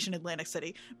on location in Atlantic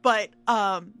City. But,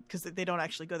 because they don't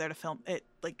actually go there to film it.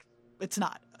 Like, it's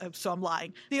not. So I'm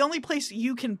lying. The only place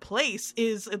you can place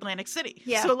is Atlantic City.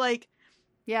 Yeah. So, like,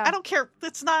 I don't care.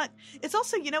 It's not. It's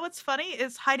also, what's funny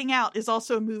is Hiding Out is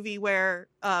also a movie where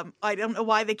I don't know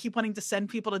why they keep wanting to send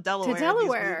people to Delaware. In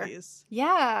these movies.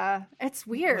 Yeah, it's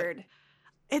weird.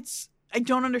 I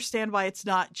don't understand why it's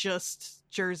not just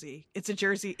Jersey. It's a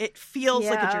Jersey. It feels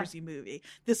like a Jersey movie.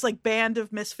 This like band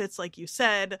of misfits, like you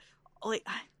said. Like,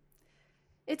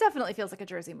 it definitely feels like a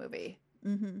Jersey movie.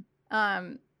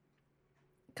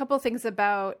 Couple things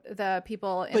about the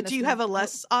people in but do you have a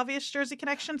less obvious Jersey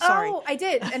connection? Sorry. Oh, I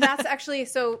did. And that's actually,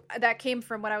 so that came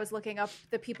from when I was looking up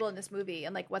the people in this movie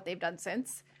and like what they've done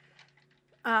since.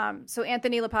 So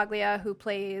Anthony LaPaglia, who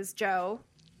plays Joe.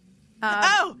 You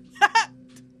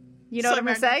know what I'm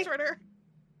going to say?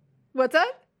 What's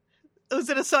that? Was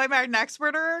it a So I Married an Axe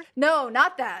Murderer? No,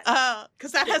 not that.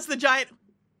 Because that has the giant.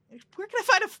 Where can I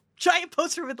find a giant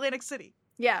poster of Atlantic City?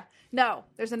 Yeah. No,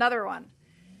 there's another one.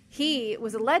 He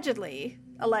was allegedly,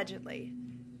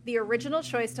 the original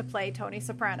choice to play Tony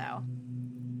Soprano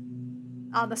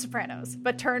on The Sopranos,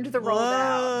 but turned the role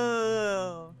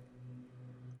down.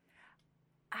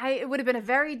 It would have been a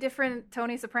very different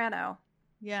Tony Soprano.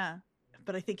 Yeah.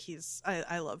 But I think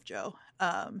I love Joe.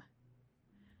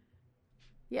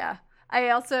 Yeah.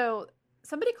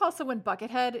 Somebody calls someone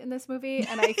Buckethead in this movie,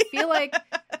 and I feel like,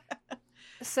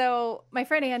 so my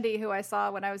friend Andy, who I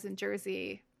saw when I was in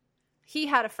Jersey, he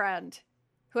had a friend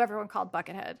who everyone called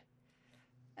Buckethead.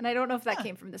 And I don't know if that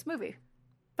came from this movie,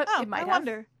 but it might have. I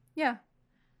wonder. Yeah.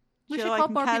 We Joe, should call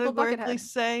more people categorically Buckethead.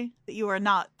 say that you are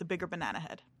not the bigger Banana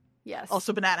Head. Yes.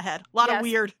 Also Banana Head. A lot of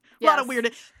weird,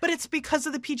 but it's because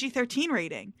of the PG-13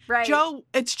 rating. Right.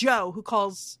 It's Joe who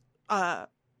calls, I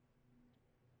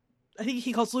think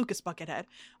he calls Lucas Buckethead.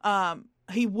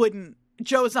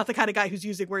 Joe is not the kind of guy who's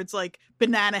using words like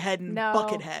Banana Head and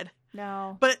Buckethead.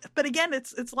 No. But again,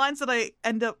 it's lines that I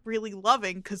end up really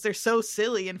loving because they're so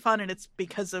silly and fun, and it's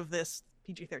because of this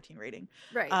PG-13 rating.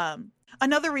 Right.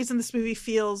 Another reason this movie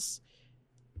feels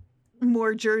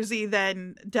more Jersey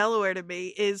than Delaware to me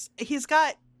is he's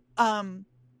got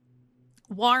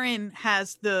Warren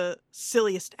has the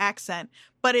silliest accent,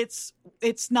 but it's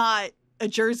not a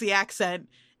Jersey accent.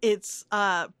 It's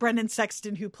Brendan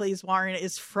Sexton, who plays Warren,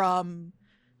 is from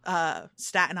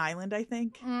Staten Island, I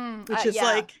think, which is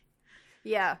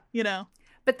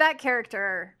But that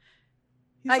character,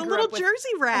 he's a little Jersey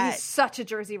rat. He's such a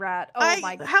Jersey rat. Oh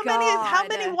my god! How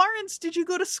many Warrens did you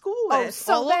go to school with? Oh,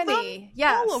 so many.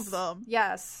 Yes, all of them.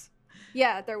 Yes.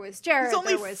 Yeah, there was Jared,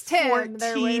 there was Tim, 14.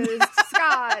 there was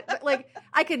Scott. Like,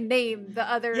 I could name the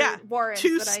other Warrens.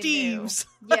 2 that Steves.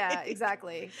 I knew. Yeah,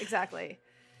 exactly.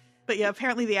 But yeah,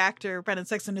 apparently the actor Brendan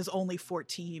Sexton is only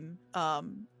 14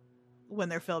 when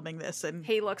they're filming this, and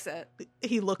he looks it.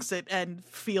 He looks it and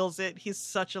feels it. He's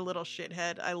such a little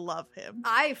shithead. I love him.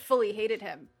 I fully hated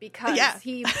him because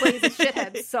he plays a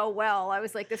shithead so well. I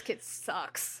was like, this kid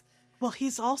sucks. Well,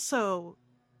 he's also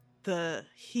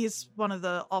he's one of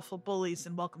the awful bullies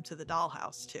in Welcome to the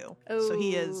Dollhouse too. Ooh. So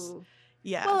he is,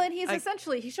 yeah. Well, and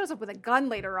essentially he shows up with a gun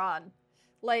later on.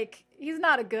 Like, he's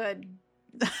not a good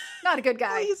guy.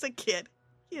 Well, he's a kid,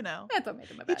 That don't make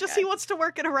him a bad guy. he wants to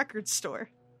work at a record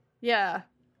store. Yeah.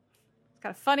 It's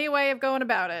got a funny way of going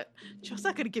about it. Joe's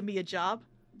not going to give me a job.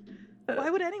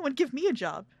 Why would anyone give me a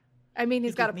job? I mean,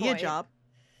 he's got a give point. me a job.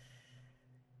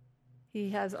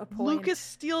 He has a point. Lucas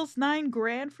steals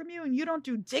 $9,000 from you and you don't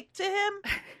do dick to him?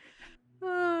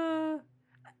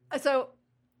 So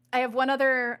I have one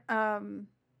other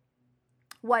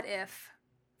what if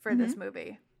for this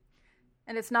movie.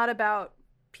 And it's not about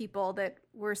people that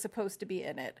were supposed to be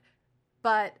in it.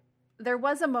 But there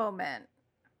was a moment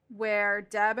where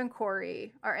Deb and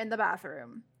Corey are in the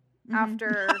bathroom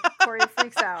after Corey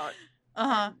freaks out.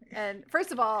 And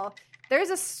first of all, there's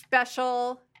a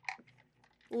special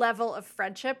level of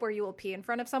friendship where you will pee in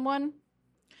front of someone.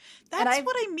 That's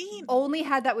what I mean. Only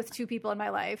had that with 2 people in my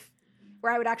life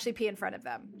where I would actually pee in front of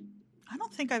them. I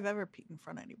don't think I've ever peed in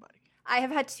front of anybody. I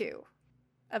have had 2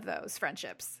 of those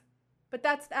friendships. But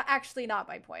that's actually not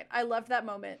my point. I loved that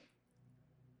moment.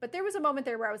 But there was a moment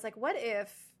there where I was like, what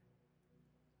if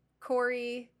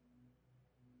Corey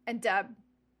and Deb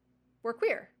were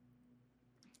queer?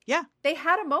 Yeah. They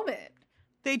had a moment.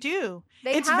 They do.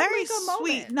 It's very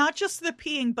sweet. Not just the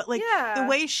peeing, but the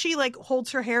way she holds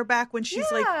her hair back when she's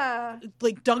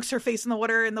dunks her face in the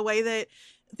water, and the way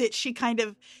that she kind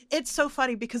of, it's so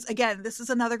funny because again, this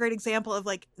is another great example of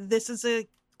this is a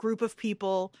group of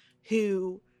people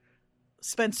who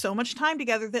spend so much time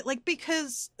together that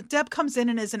because Deb comes in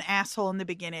and is an asshole in the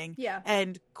beginning,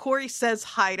 and Corey says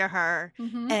hi to her,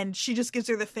 and she just gives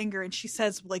her the finger, and she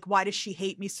says why does she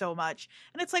hate me so much?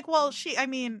 And it's interesting.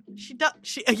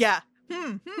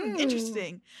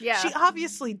 Yeah, she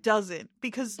obviously doesn't,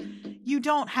 because you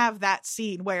don't have that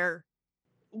scene where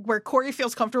Corey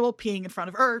feels comfortable peeing in front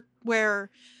of her,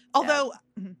 where Deb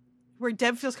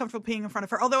feels comfortable peeing in front of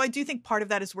her. Although I do think part of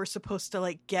that is we're supposed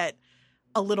to get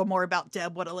a little more about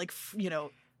Deb, what a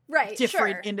right,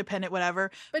 different, independent,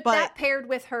 whatever. But that paired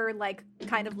with her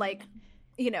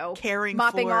caring,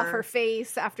 mopping for off her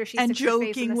face after she and sticks her face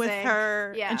in joking the with sink.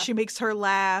 her, and she makes her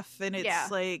laugh, and it's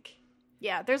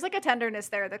there's a tenderness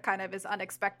there that kind of is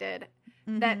unexpected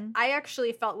that I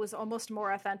actually felt was almost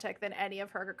more authentic than any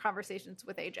of her conversations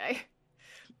with AJ.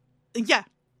 Yeah.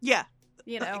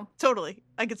 Totally.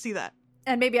 I could see that.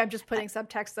 And maybe I'm just putting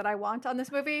subtext that I want on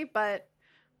this movie, but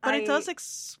it does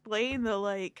explain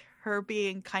her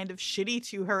being kind of shitty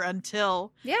to her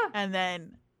until, Yeah. and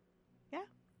then,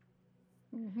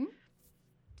 Mm-hmm.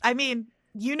 I mean,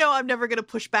 I'm never going to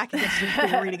push back against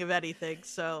the reading of anything,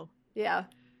 so. Yeah.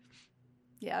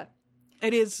 Yeah.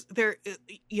 It is there,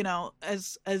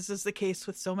 as is the case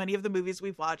with so many of the movies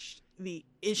we've watched, the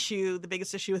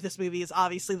biggest issue with this movie is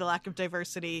obviously the lack of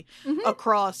diversity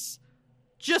across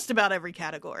just about every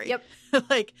category. Yep.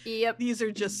 Like, Yep. these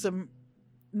are just some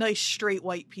nice straight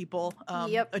white people,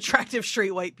 Yep. attractive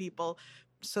straight white people.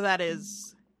 So that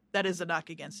is a knock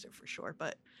against it for sure.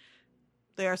 But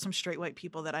there are some straight white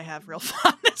people that I have real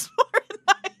fondness for in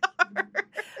my heart.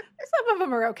 Some of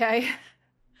them are okay.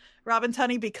 Robin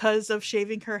Tunney, because of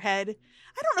shaving her head.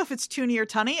 I don't know if it's Tooney or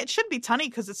Tunney. It should be Tunney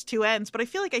because it's two N's, but I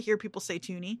feel like I hear people say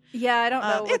Tooney. Yeah, I don't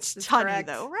know. It's Tunney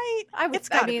though, right? It's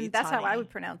gotta be that's how I Tunney. would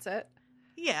pronounce it.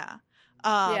 Yeah.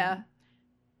 Yeah.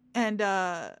 And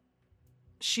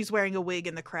she's wearing a wig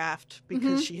in The Craft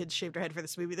because she had shaved her head for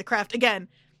this movie. The Craft, again,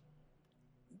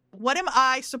 what am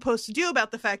I supposed to do about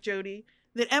the fact, Jody,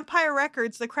 that Empire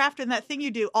Records, The Craft, and That Thing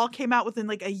You Do all came out within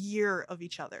like a year of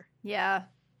each other? Yeah.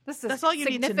 This is That's all you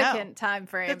need to know. significant time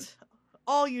frame. That's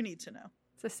all you need to know.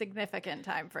 It's a significant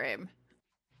time frame.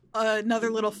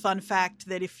 Another little fun fact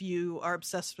that if you are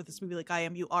obsessed with this movie like I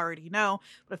am, you already know.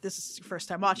 But if this is your first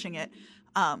time watching it,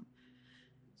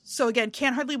 so again,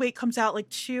 Can't Hardly Wait comes out like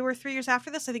 2 or 3 years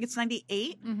after this. I think it's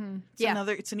 98. Mm-hmm.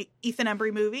 It's an Ethan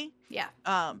Embry movie. Yeah.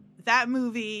 That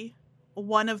movie,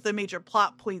 one of the major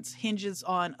plot points hinges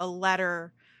on a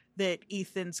letter that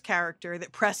Ethan's character,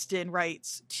 that Preston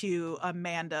writes to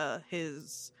Amanda,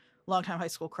 his longtime high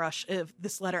school crush, of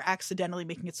this letter accidentally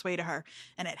making its way to her.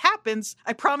 And it happens,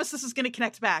 I promise this is going to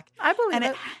connect back. I believe and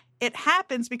it. it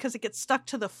happens because it gets stuck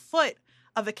to the foot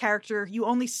of the character. You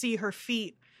only see her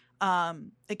feet.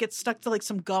 It gets stuck to like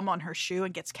some gum on her shoe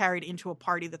and gets carried into a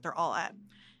party that they're all at.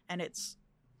 And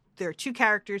there are two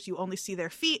characters. You only see their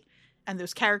feet. And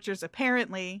those characters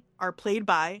apparently are played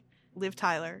by Liv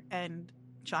Tyler and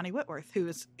Johnny Whitworth, who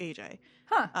is AJ.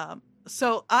 Huh.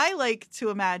 So I like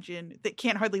to imagine that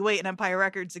Can't Hardly Wait and Empire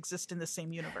Records exist in the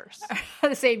same universe.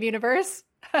 The same universe?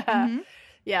 Mm-hmm.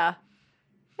 Yeah.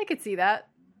 I could see that.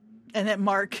 And that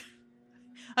Mark,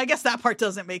 I guess that part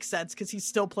doesn't make sense because he's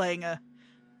still playing a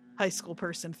high school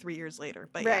person 3 years later.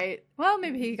 But right. Yeah. Well,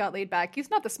 maybe he got laid back. He's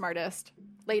not the smartest.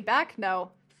 Laid back?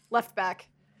 No. Left back.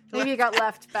 Maybe he got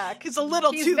left back. He's a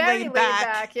little He's too very laid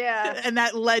back. Yeah. And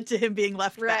that led to him being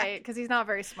left back. Right, because he's not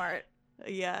very smart.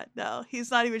 Yeah, no.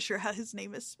 He's not even sure how his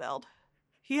name is spelled.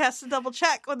 He has to double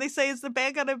check when they say, is the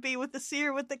band going to be with the C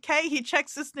or with the K? He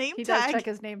checks his name He tag. does check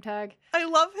his name tag. I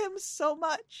love him so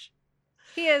much.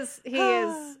 He is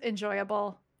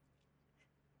enjoyable.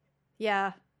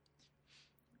 Yeah.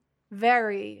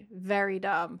 Very, very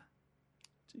dumb.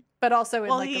 But also in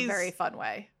like a very fun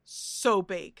way. So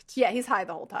baked. Yeah, he's high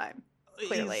the whole time.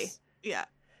 Clearly. Yeah.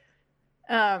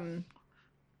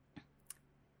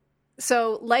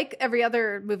 So like every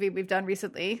other movie we've done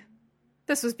recently,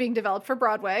 this was being developed for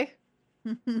Broadway.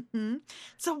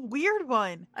 It's a weird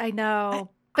one. I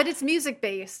know. But it's music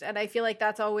based, and I feel like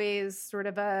that's always sort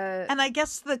of a... And I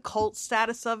guess the cult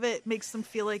status of it makes them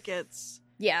feel like it's...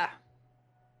 Yeah.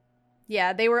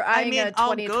 Yeah, they were eyeing a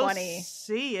 2020. I'll go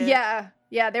see it.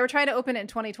 Yeah, they were trying to open it in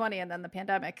 2020, and then the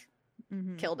pandemic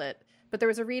killed it. But there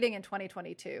was a reading in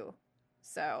 2022.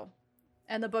 So,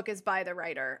 and the book is by the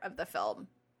writer of the film.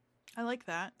 I like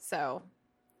that. So,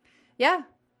 yeah,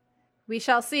 we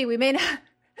shall see. We may not...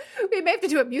 We may have to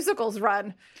do a musicals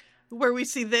run. Where we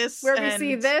see this.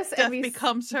 Death and we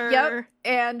becomes her. Yep.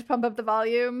 And Pump Up the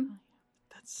Volume.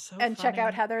 That's so And funny. check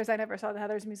out Heathers. I never saw the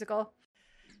Heathers musical.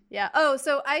 Yeah. Oh,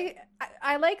 so I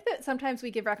like that sometimes we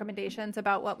give recommendations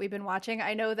about what we've been watching.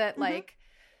 I know that like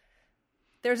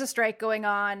there's a strike going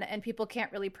on and people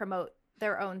can't really promote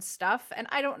their own stuff. And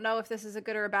I don't know if this is a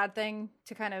good or a bad thing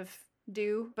to kind of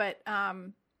do, but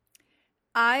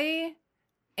I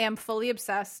am fully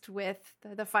obsessed with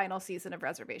the final season of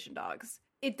Reservation Dogs.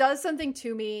 It does something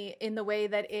to me in the way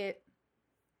that it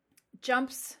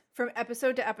jumps from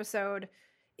episode to episode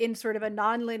in sort of a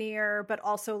non-linear but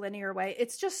also linear way.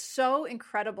 It's just so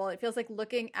incredible. It feels like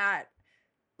looking at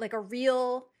like a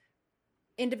real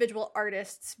individual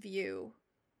artist's view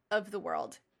of the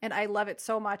world. And I love it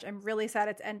so much. I'm really sad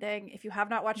it's ending. If you have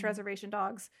not watched Reservation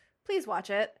Dogs, please watch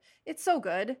it. It's so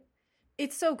good.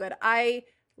 It's so good. I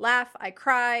laugh, I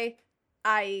cry,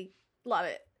 I love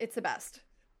it. It's the best.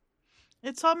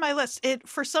 It's on my list.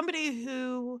 For somebody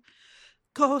who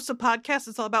co-hosts a podcast,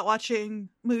 it's all about watching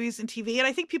movies and TV. And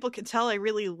I think people can tell I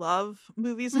really love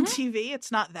movies and TV.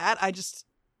 It's not that.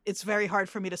 It's very hard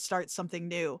for me to start something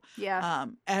new. Yeah.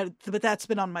 But that's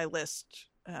been on my list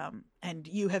and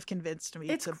you have convinced me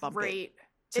It's to bump great. it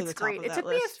to It's the top great. of It that took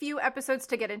me list. a few episodes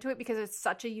to get into it because it's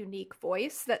such a unique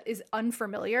voice that is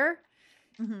unfamiliar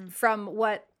from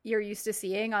what you're used to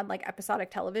seeing on like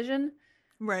episodic television.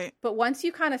 Right. But once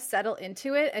you kind of settle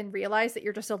into it and realize that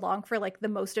you're just along for like the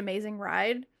most amazing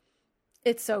ride,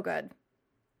 it's so good.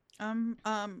 I'm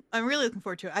really looking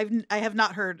forward to it. I have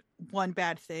not heard one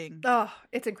bad thing Oh,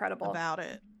 it's incredible. about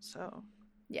it. So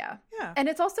Yeah. yeah. And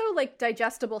it's also like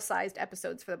digestible sized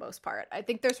episodes for the most part. I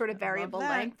think they're sort of I love variable that.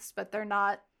 lengths, but they're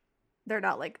not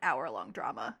like hour-long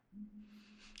drama.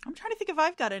 I'm trying to think if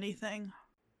I've got anything.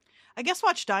 I guess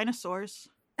watch Dinosaurs.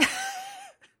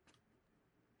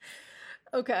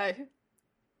 Okay.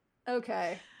 Oh,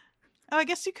 I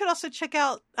guess you could also check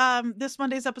out this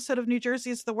Monday's episode of New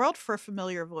Jersey is the World for a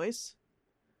familiar voice.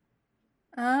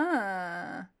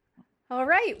 Ah. All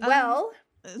right. Well,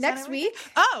 Is that next everything? week.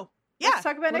 Oh, yeah. Let's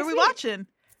talk about what next are we week. watching?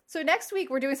 So next week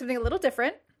we're doing something a little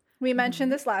different. We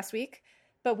mentioned this last week,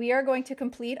 but we are going to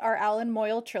complete our Alan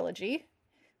Moyle trilogy.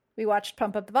 We watched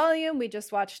Pump Up the Volume. We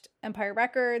just watched Empire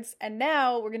Records. And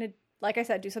now we're going to, like I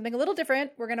said, do something a little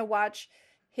different. We're going to watch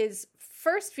his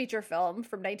first feature film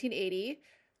from 1980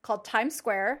 called Times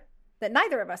Square that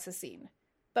neither of us has seen.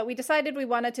 But we decided we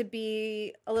wanted to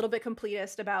be a little bit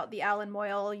completist about the Alan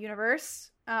Moyle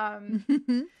universe.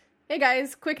 Hey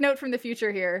guys, quick note from the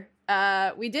future here.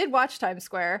 We did watch Times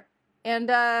Square,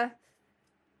 and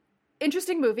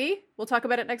interesting movie. We'll talk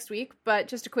about it next week, but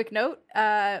just a quick note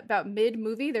about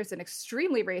mid-movie, there's an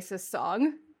extremely racist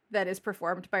song that is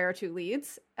performed by our two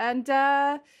leads, and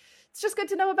it's just good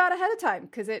to know about ahead of time,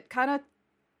 because it kind of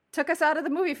took us out of the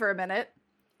movie for a minute.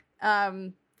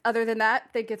 Other than that, I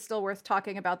think it's still worth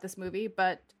talking about this movie,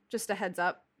 but just a heads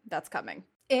up, that's coming.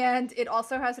 And it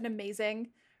also has an amazing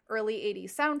early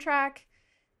 80s soundtrack.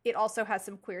 It also has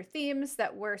some queer themes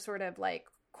that were sort of like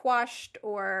quashed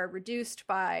or reduced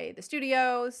by the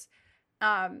studios.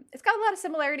 It's got a lot of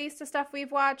similarities to stuff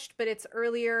we've watched, but it's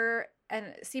earlier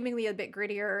and seemingly a bit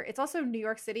grittier. It's also New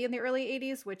York City in the early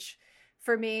 80s, which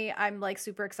for me, I'm like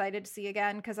super excited to see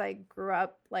again because I grew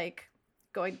up like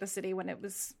going to the city when it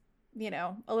was, you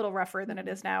know, a little rougher than it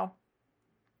is now.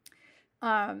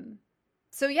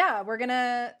 So yeah, we're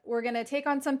gonna take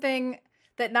on something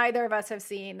that neither of us have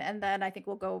seen, and then I think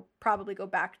we'll probably go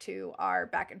back to our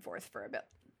back and forth for a bit.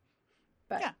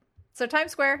 But yeah. So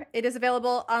Times Square, it is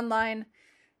available online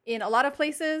in a lot of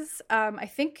places. I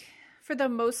think for the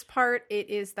most part, it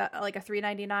is that like a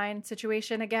 $3.99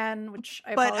 situation again, which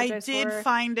I apologize for. But I did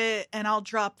find it, and I'll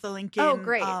drop the link in. Oh,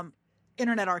 great.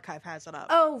 Internet Archive has it up.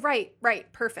 Oh, right.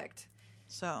 Perfect.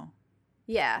 So.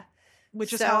 Yeah.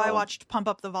 Which is how I watched Pump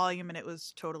Up the Volume, and it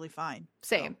was totally fine.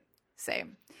 Same.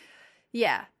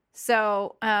 Yeah.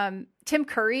 So Tim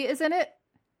Curry is in it.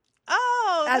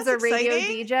 Oh, as a radio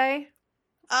exciting. DJ.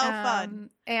 Oh, fun.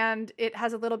 And it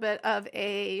has a little bit of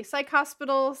a psych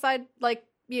hospital side, like,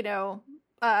 you know,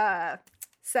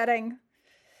 setting.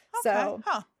 Okay. So,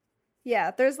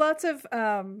 yeah, there's lots of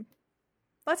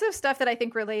stuff that I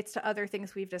think relates to other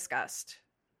things we've discussed.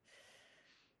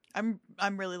 I'm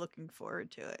really looking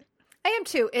forward to it. I am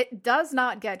too. It does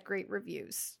not get great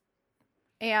reviews.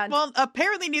 And well,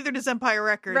 apparently neither does Empire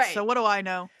Records, right. So what do I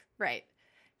know? Right.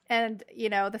 And, you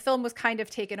know, the film was kind of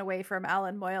taken away from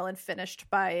Alan Moyle and finished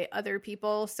by other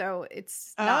people, so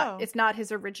it's not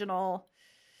his original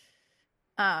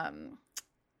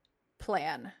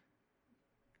plan.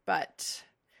 But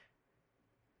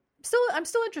I'm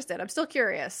still interested. I'm still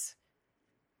curious.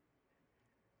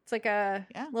 It's like a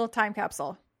little time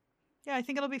capsule. Yeah, I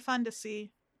think it'll be fun to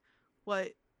see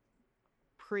what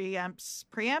precedes.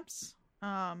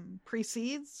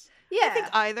 Yeah. I think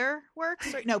either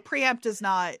works. No, preempt is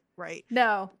not right.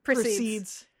 No,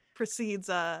 precedes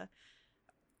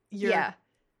your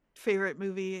favorite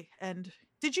movie. And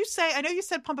did you say, I know you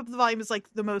said Pump Up the Volume is like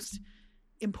the most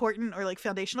important or like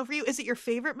foundational for you. Is it your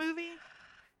favorite movie?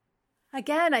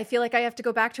 Again, I feel like I have to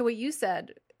go back to what you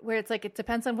said, where it's like, it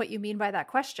depends on what you mean by that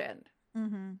question.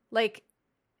 Mm-hmm. Like,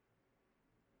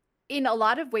 in a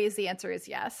lot of ways, the answer is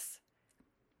yes.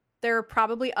 There are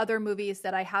probably other movies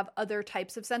that I have other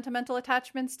types of sentimental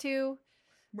attachments to.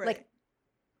 Right.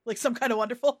 Like Some Kind of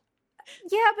Wonderful?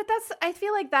 Yeah, but I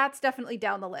feel like that's definitely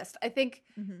down the list. I think,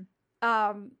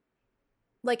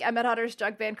 like Emmett Otter's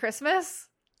Jug Band Christmas,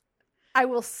 I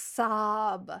will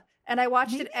sob. And I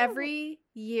watched it every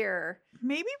year.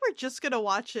 Maybe we're just going to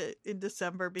watch it in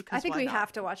December because I think we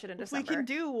have to watch it in December. We can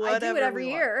do whatever I do it every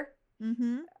year.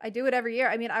 Mm-hmm. I do it every year.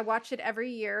 I mean, I watch it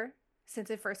every year since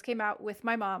it first came out with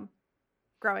my mom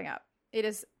growing up. It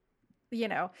is, you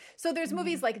know, so there's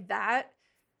movies like that,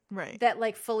 right, that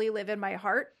like fully live in my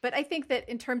heart. But I think that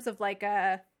in terms of like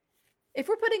a If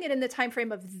we're putting it in the time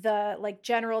frame of the like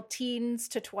general teens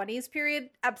to 20s period,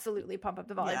 absolutely Pump Up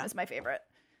the Volume is my favorite.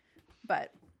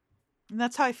 But and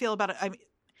that's how I feel about it. I mean,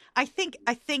 I think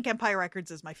Empire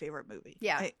Records is my favorite movie.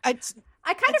 Yeah. I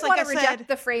kind of want to reject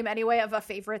the frame anyway of a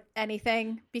favorite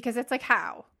anything, because it's like,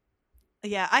 how?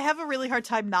 Yeah, I have a really hard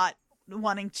time not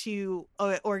wanting to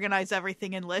organize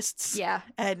everything in lists. Yeah.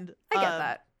 And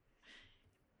I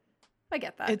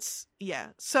get that. It's, yeah.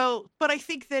 So, but I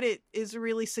think that it is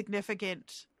really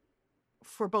significant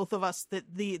for both of us that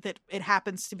that it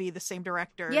happens to be the same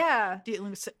director. Yeah. Dealing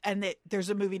with, and that there's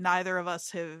a movie neither of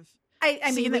us have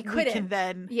I mean, we couldn't. Can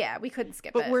then, yeah, we couldn't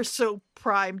skip but it. But we're so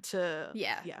primed to.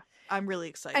 Yeah. Yeah. I'm really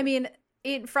excited. I mean,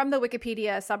 from the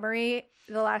Wikipedia summary,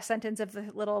 the last sentence of the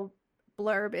little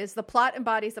blurb is: the plot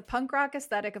embodies a punk rock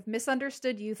aesthetic of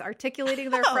misunderstood youth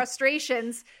articulating their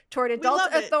frustrations toward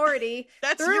adult authority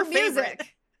through your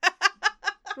music.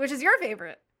 Which is your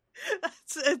favorite.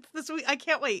 I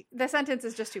can't wait. The sentence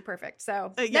is just too perfect.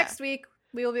 So next week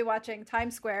we will be watching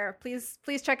Times Square. Please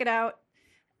check it out.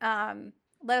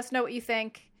 Let us know what you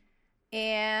think.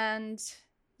 And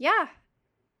yeah,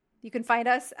 you can find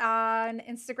us on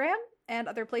Instagram and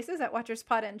other places at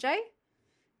WatchersPodNJ.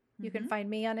 You can find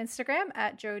me on Instagram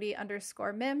at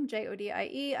Jodie_Mim,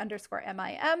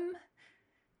 JODIE_MIM.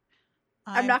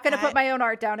 I'm not going to put my own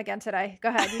art down again today. Go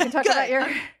ahead. You can talk about your...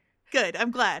 Good.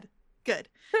 I'm glad. Good.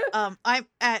 I'm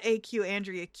at AQ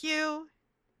Andrea Q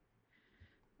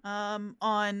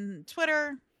on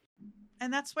Twitter.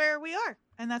 And that's where we are.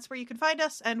 And that's where you can find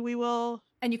us. And we will...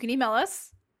 And you can email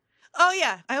us. Oh,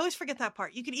 yeah. I always forget that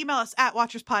part. You can email us at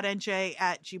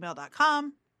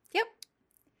watcherspodnj@gmail.com. Yep.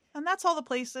 And that's all the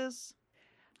places.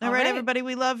 All right, everybody.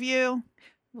 We love you.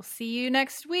 We'll see you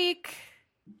next week.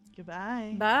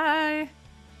 Goodbye. Bye. I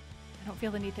don't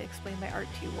feel the need to explain my art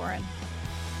to you, Warren.